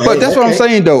 Yeah, but that's what I'm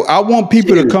saying though. I want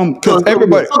people to come because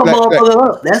everybody.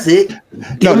 That's it.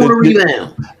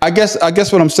 I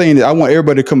guess what I'm saying is I want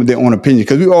everybody to come with their own opinion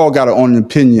because we all got our own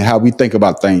opinion how we think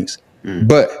about things.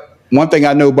 But one thing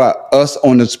I know about us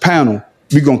on this panel,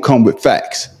 we're going to come with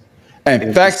facts.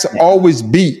 And facts always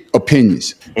beat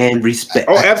opinions. And respect.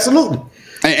 Oh, absolutely.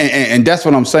 And that's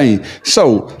what I'm saying.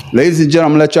 So, ladies and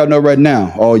gentlemen, I'm gonna let y'all know right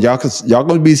now. Oh, y'all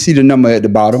gonna see the number at the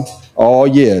bottom. Oh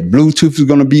yeah, Bluetooth is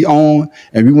gonna be on,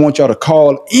 and we want y'all to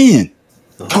call in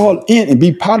and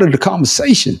be part of the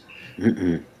conversation.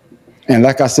 And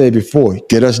like I said before,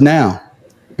 get us now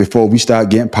before we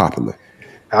start getting popular.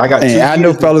 I got. And I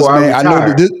know, fellas, man. I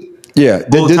know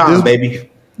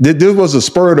that this was a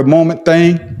spur of the moment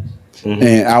thing,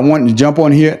 and I wanted to jump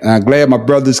on here, and I'm glad my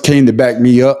brothers came to back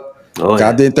me up. Oh, yeah.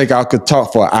 I didn't think I could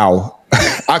talk for an hour.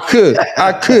 I could.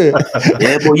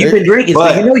 Yeah, boy, you've been drinking,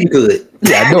 so you know you could.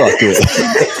 Yeah, I know I could.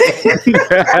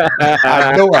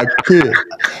 I know I could.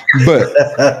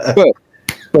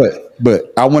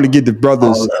 But I want to give the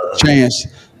brothers a chance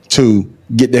to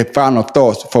get their final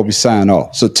thoughts before we sign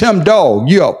off. So Tim Dog,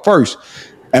 you up first.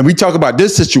 And we talk about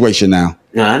this situation now.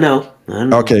 Yeah, I know.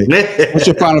 Okay. What's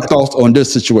your final thoughts on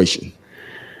this situation?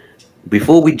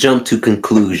 Before we jump to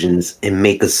conclusions and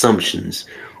make assumptions,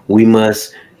 we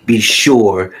must be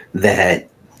sure that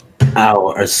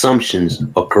our assumptions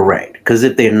are correct. Because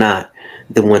if they're not,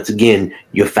 then once again,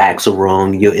 your facts are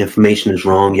wrong, your information is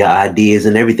wrong, your ideas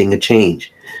and everything will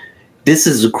change. This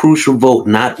is a crucial vote,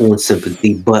 not on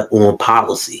sympathy, but on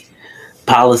policy.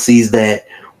 Policies that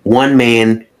one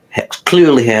man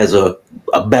clearly has a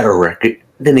better record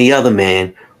than the other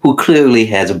man who clearly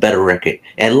has a better record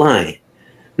at lying.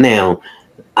 Now,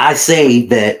 I say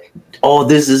that all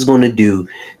this is going to do,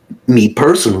 me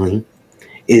personally,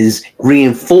 is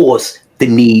reinforce the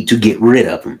need to get rid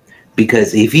of him.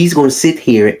 Because if he's going to sit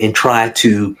here and try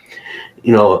to,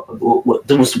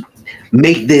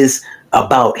 make this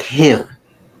about him,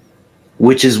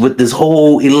 which is what this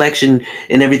whole election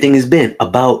and everything has been,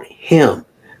 about him,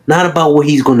 not about what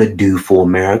he's going to do for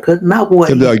America, not what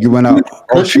you went out.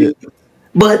 Oh, shit.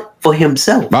 But for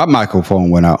himself. My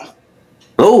microphone went out.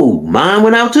 Oh, mine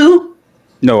went out too?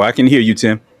 No, I can hear you,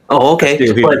 Tim. Oh, okay.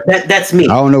 But that's me.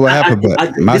 I don't know what happened,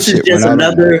 but my this shit is just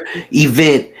another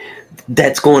event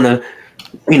that's going to,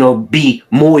 be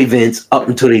more events up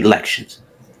until the elections.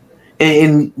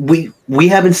 And we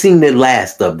haven't seen the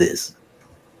last of this.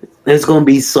 There's going to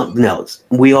be something else.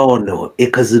 We all know it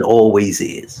because it always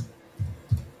is.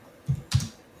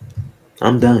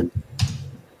 I'm done.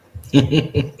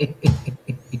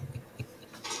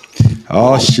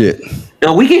 Oh, shit.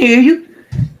 No, we can hear you.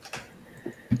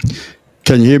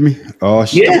 Can you hear me? Oh,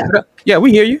 shit. Yeah,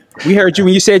 we hear you. We heard you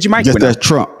when you said your mic Just went out. that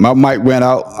Trump. My mic went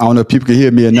out. I don't know if people can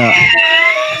hear me or not.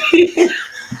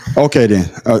 Okay, then.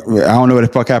 I don't know what the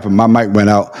fuck happened. My mic went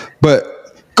out. But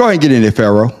go ahead and get in there,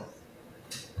 Pharaoh.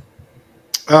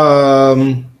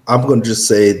 I'm going to just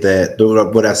say that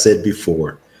what I said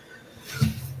before.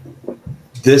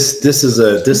 This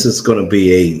is going to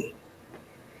be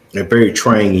a very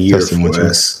trying year for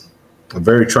us. A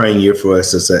very trying year for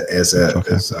us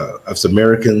as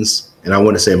Americans, and I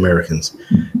want to say Americans.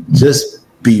 Just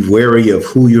be wary of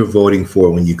who you're voting for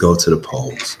when you go to the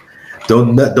polls.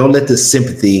 Don't let the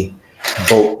sympathy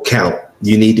vote count.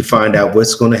 You need to find out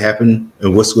what's going to happen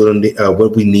and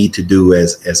what we need to do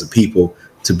as a people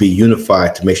to be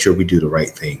unified to make sure we do the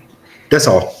right thing. That's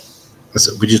all.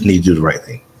 We just need to do the right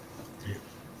thing.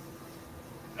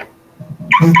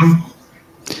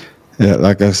 Yeah,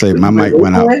 like I say, my mic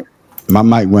went out. My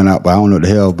mic went out, but I don't know the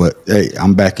hell. But hey,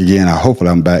 I'm back again. Hopefully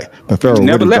I'm back. But Pharaoh, you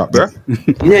never left, bro.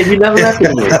 Yeah, you never left.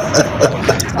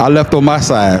 I left on my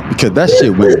side because that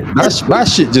shit my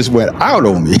shit just went out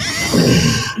on me.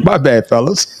 My bad,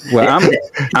 fellas. Well,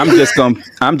 I'm just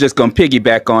gonna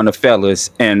piggyback on the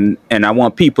fellas, and I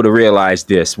want people to realize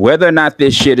this: whether or not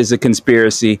this shit is a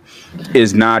conspiracy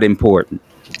is not important.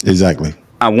 Exactly.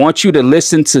 I want you to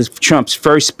listen to Trump's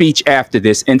first speech after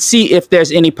this and see if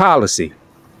there's any policy,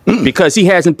 because he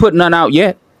hasn't put none out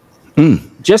yet.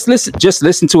 Just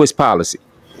listen to his policy.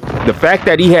 The fact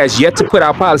that he has yet to put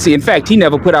out policy. In fact, he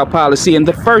never put out policy in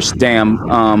the first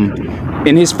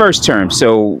in his first term.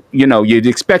 So, you'd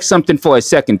expect something for his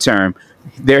second term.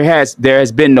 There has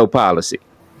been no policy.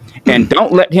 And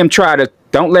don't let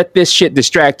this shit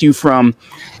distract you from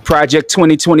Project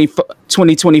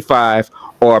 2025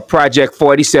 or Project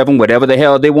 47, whatever the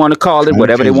hell they want to call it,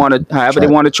 however they want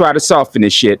to try to soften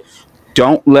this shit.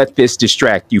 Don't let this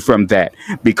distract you from that,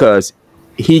 because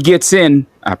he gets in,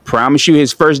 I promise you,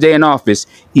 his first day in office,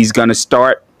 he's going to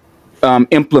start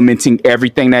implementing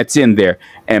everything that's in there.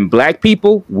 And black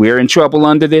people, we're in trouble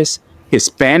under this.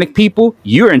 Hispanic people,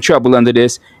 you're in trouble under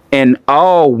this. And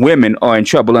all women are in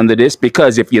trouble under this,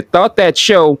 because if you thought that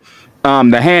show,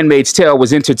 The Handmaid's Tale,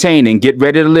 was entertaining, get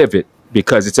ready to live it,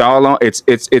 because it's all on.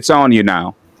 It's on you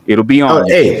now. It'll be on.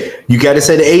 Hey, you got to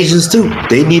say the Asians too.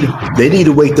 They need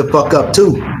to wake the fuck up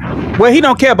too. Well, he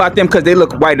don't care about them because they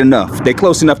look white enough. They're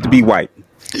close enough to be white.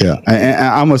 Yeah, and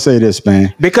I'm gonna say this,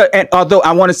 man. Because, and although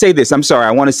I want to say this, I'm sorry,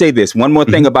 I want to say this. One more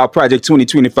thing about Project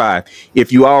 2025.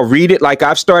 If you all read it like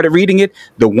I've started reading it,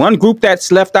 the one group that's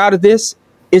left out of this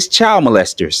is child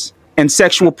molesters and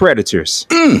sexual predators.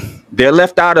 They're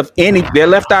left out of any. They're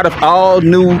left out of all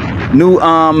new.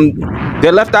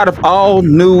 They're left out of all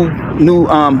new.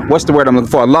 What's the word I'm looking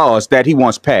for? Laws that he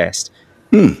wants passed.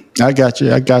 I got you.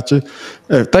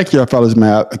 Thank you, fellas,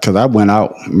 man, because I went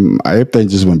out. Everything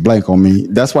just went blank on me.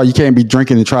 That's why you can't be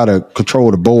drinking and try to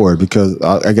control the board, because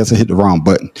I guess I hit the wrong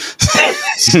button.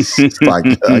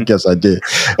 I guess I did.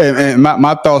 And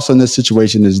my thoughts on this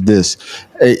situation is this.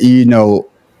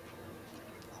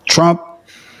 Trump,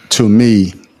 to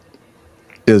me,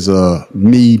 is a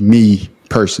me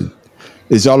person.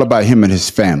 It's all about him and his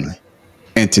family.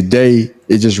 And today,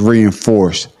 it just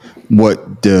reinforced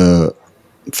what the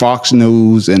Fox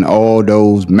News and all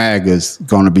those MAGAs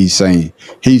going to be saying.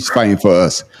 He's fighting for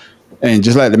us. And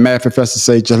just like the math professor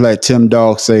say, just like Tim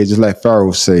Dog say, just like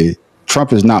Farrell said,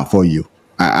 Trump is not for you.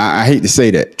 I hate to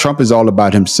say that. Trump is all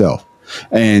about himself.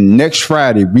 And next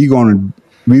Friday, we're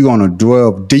gonna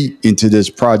delve deep into this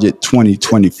Project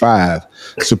 2025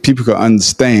 so people can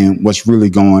understand what's really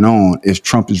going on if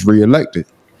Trump is reelected.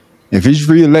 If he's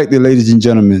reelected, ladies and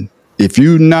gentlemen, if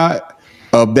you're not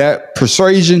of that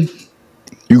persuasion,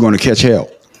 you're going to catch hell.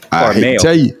 I hate to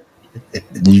tell you,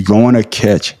 you're going to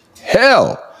catch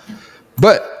hell.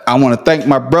 But I want to thank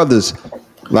my brothers.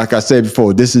 Like I said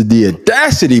before, this is the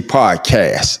Audacity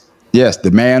Podcast. Yes,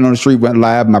 the man on the street went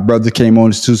live. My brother came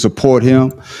on to support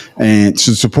him and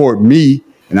to support me,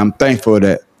 and I'm thankful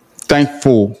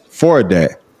for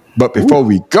that. But before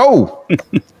we go,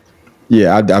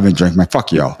 yeah, I've been drinking, man.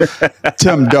 Fuck y'all.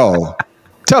 Tim Dog,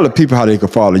 tell the people how they can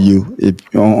follow you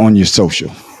on your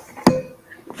social.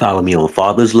 Follow me on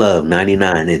Father's Love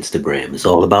 99 Instagram. It's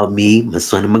all about me, my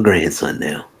son, and my grandson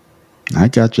now. I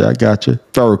got you.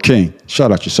 Pharaoh King,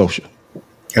 shout out your social.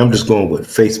 I'm just going with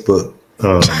Facebook.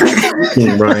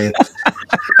 King Brian.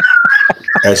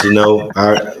 As you know,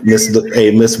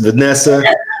 Miss Vanessa,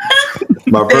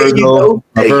 my Virgo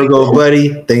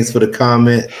buddy. Thanks for the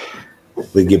comment.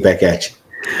 We'll get back at you.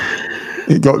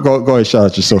 Go ahead, shout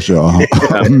out your social.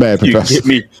 Mad Professor. Get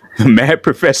me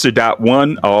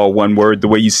madprofessor.1, all one word, the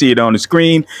way you see it on the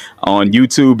screen, on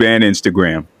YouTube and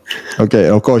Instagram. Okay,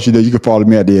 of course, you can follow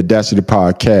me at the Audacity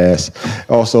Podcast.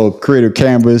 Also, Creative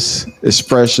Canvas,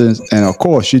 Expressions, and of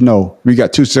course, we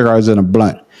got 2 cigars and a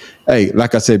blunt. Hey,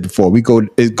 like I said before,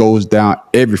 it goes down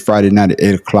every Friday night at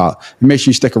 8 o'clock. Make sure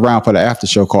you stick around for the after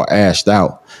show called Ashed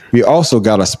Out. We also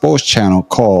got a sports channel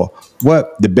called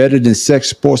the Better Than Sex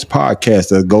Sports Podcast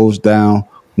that goes down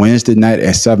Wednesday night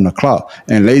at 7 o'clock.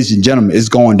 And ladies and gentlemen, it's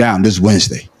going down this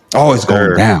Wednesday. Oh, it's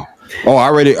going down. Oh, I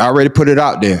already put it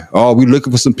out there. Oh, we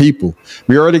looking for some people.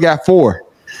 We already got 4.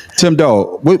 Tim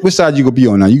Dog, which side you gonna be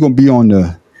on now? You gonna be on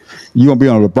the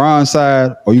LeBron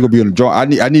side, or you gonna be on the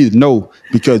Jordan? I need to know,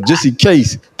 because just in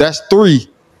case, that's 3.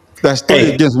 That's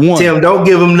 3 against 1. Tim, don't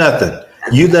give him nothing.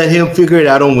 You let him figure it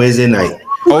out on Wednesday night.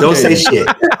 Okay. Don't say shit.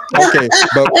 Okay,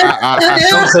 but I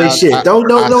don't say shit. Don't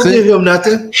give him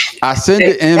nothing. I send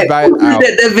the invite out.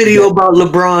 That video about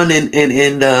LeBron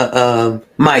and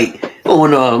Mike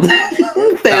on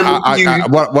Family Feud.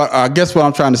 I guess what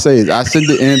I'm trying to say is I send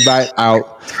the invite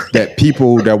out that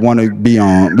people that want to be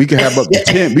on. We can have up to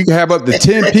 10. We can have up to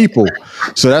 10 people.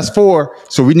 So that's 4.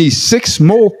 So we need 6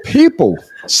 more people.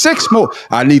 6 more.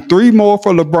 I need 3 more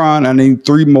for LeBron. I need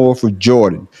 3 more for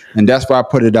Jordan, and that's why I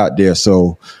put it out there.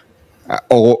 So,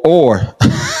 or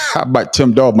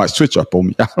Tim Dog might switch up on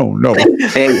me. I don't know.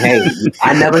 Hey,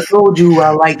 I never told you I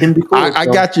liked him before. I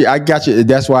got you.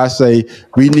 That's why I say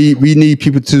we need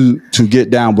people to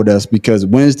get down with us, because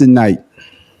Wednesday night,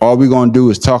 all we're gonna do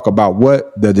is talk about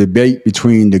what the debate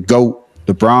between the GOAT,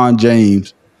 LeBron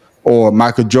James, or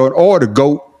Michael Jordan, or the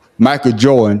GOAT, Michael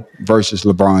Jordan versus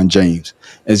LeBron James.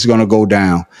 It's going to go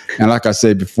down. And like I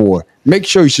said before, make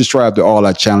sure you subscribe to all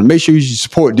our channels. Make sure you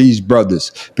support these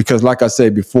brothers, because like I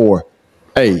said before,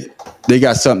 hey, they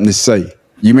got something to say.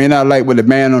 You may not like what the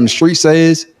man on the street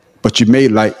says, but you may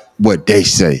like what they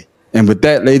say. And with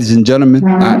that, ladies and gentlemen,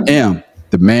 I am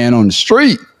the man on the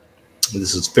street.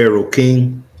 This is Pharaoh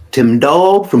King. Tim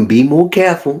Dog from Be More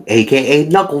Careful, a.k.a.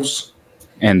 Knuckles.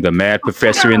 And the Mad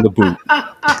Professor in the booth.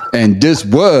 And this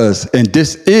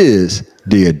is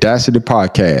the Audacity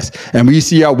Podcast. And we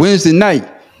see y'all Wednesday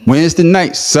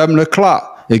night, 7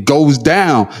 o'clock. It goes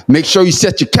down. Make sure you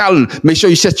set your calendar. Make sure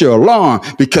you set your alarm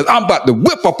because I'm about to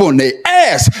whip up on their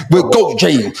ass with Go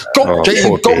James. Go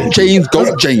James, go James,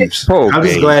 go James. I'm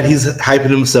just glad he's hyping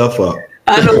himself up.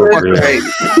 I know that's right.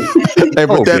 And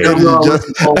with that, ladies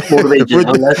and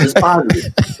gentlemen, unless it's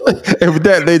positive. and with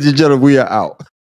that, ladies and gentlemen, we are out.